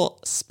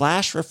 craveable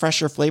Splash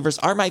Refresher flavors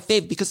are my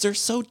fave because they're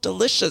so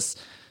delicious.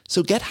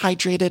 So get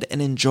hydrated and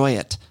enjoy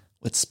it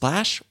with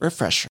Splash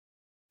Refresher.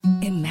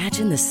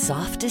 Imagine the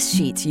softest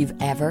sheets you've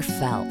ever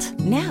felt.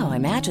 Now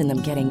imagine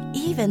them getting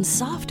even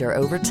softer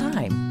over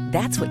time.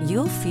 That's what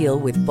you'll feel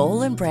with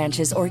Boll &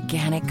 Branch's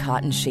organic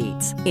cotton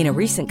sheets. In a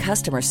recent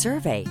customer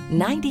survey,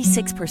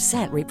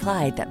 96%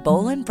 replied that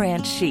Boll &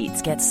 Branch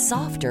sheets get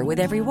softer with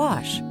every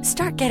wash.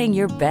 Start getting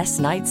your best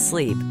night's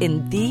sleep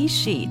in these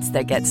sheets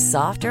that get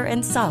softer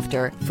and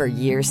softer for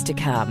years to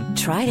come.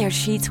 Try their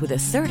sheets with a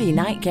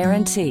 30-night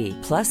guarantee.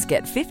 Plus,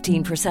 get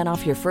 15%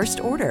 off your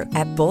first order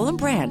at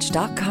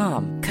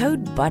bollandbranch.com.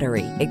 Code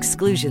BUTTERY.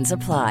 Exclusions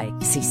apply.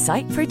 See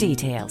site for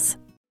details.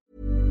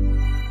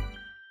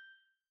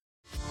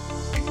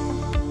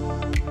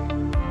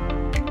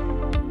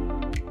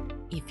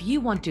 If you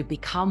want to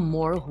become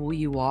more who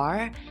you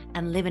are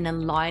and live in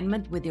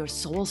alignment with your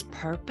soul's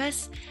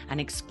purpose and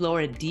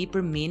explore a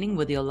deeper meaning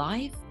with your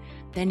life,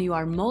 then you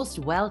are most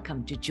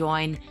welcome to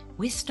join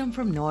Wisdom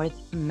from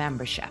North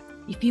membership.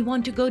 If you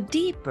want to go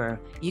deeper,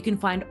 you can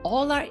find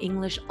all our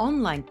English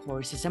online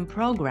courses and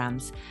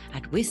programs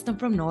at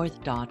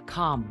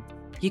wisdomfromnorth.com.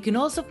 You can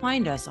also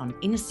find us on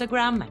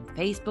Instagram and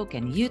Facebook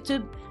and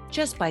YouTube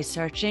just by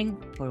searching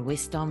for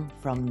Wisdom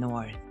from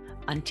North.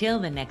 Until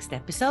the next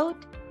episode,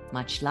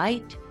 much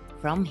light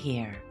from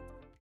here.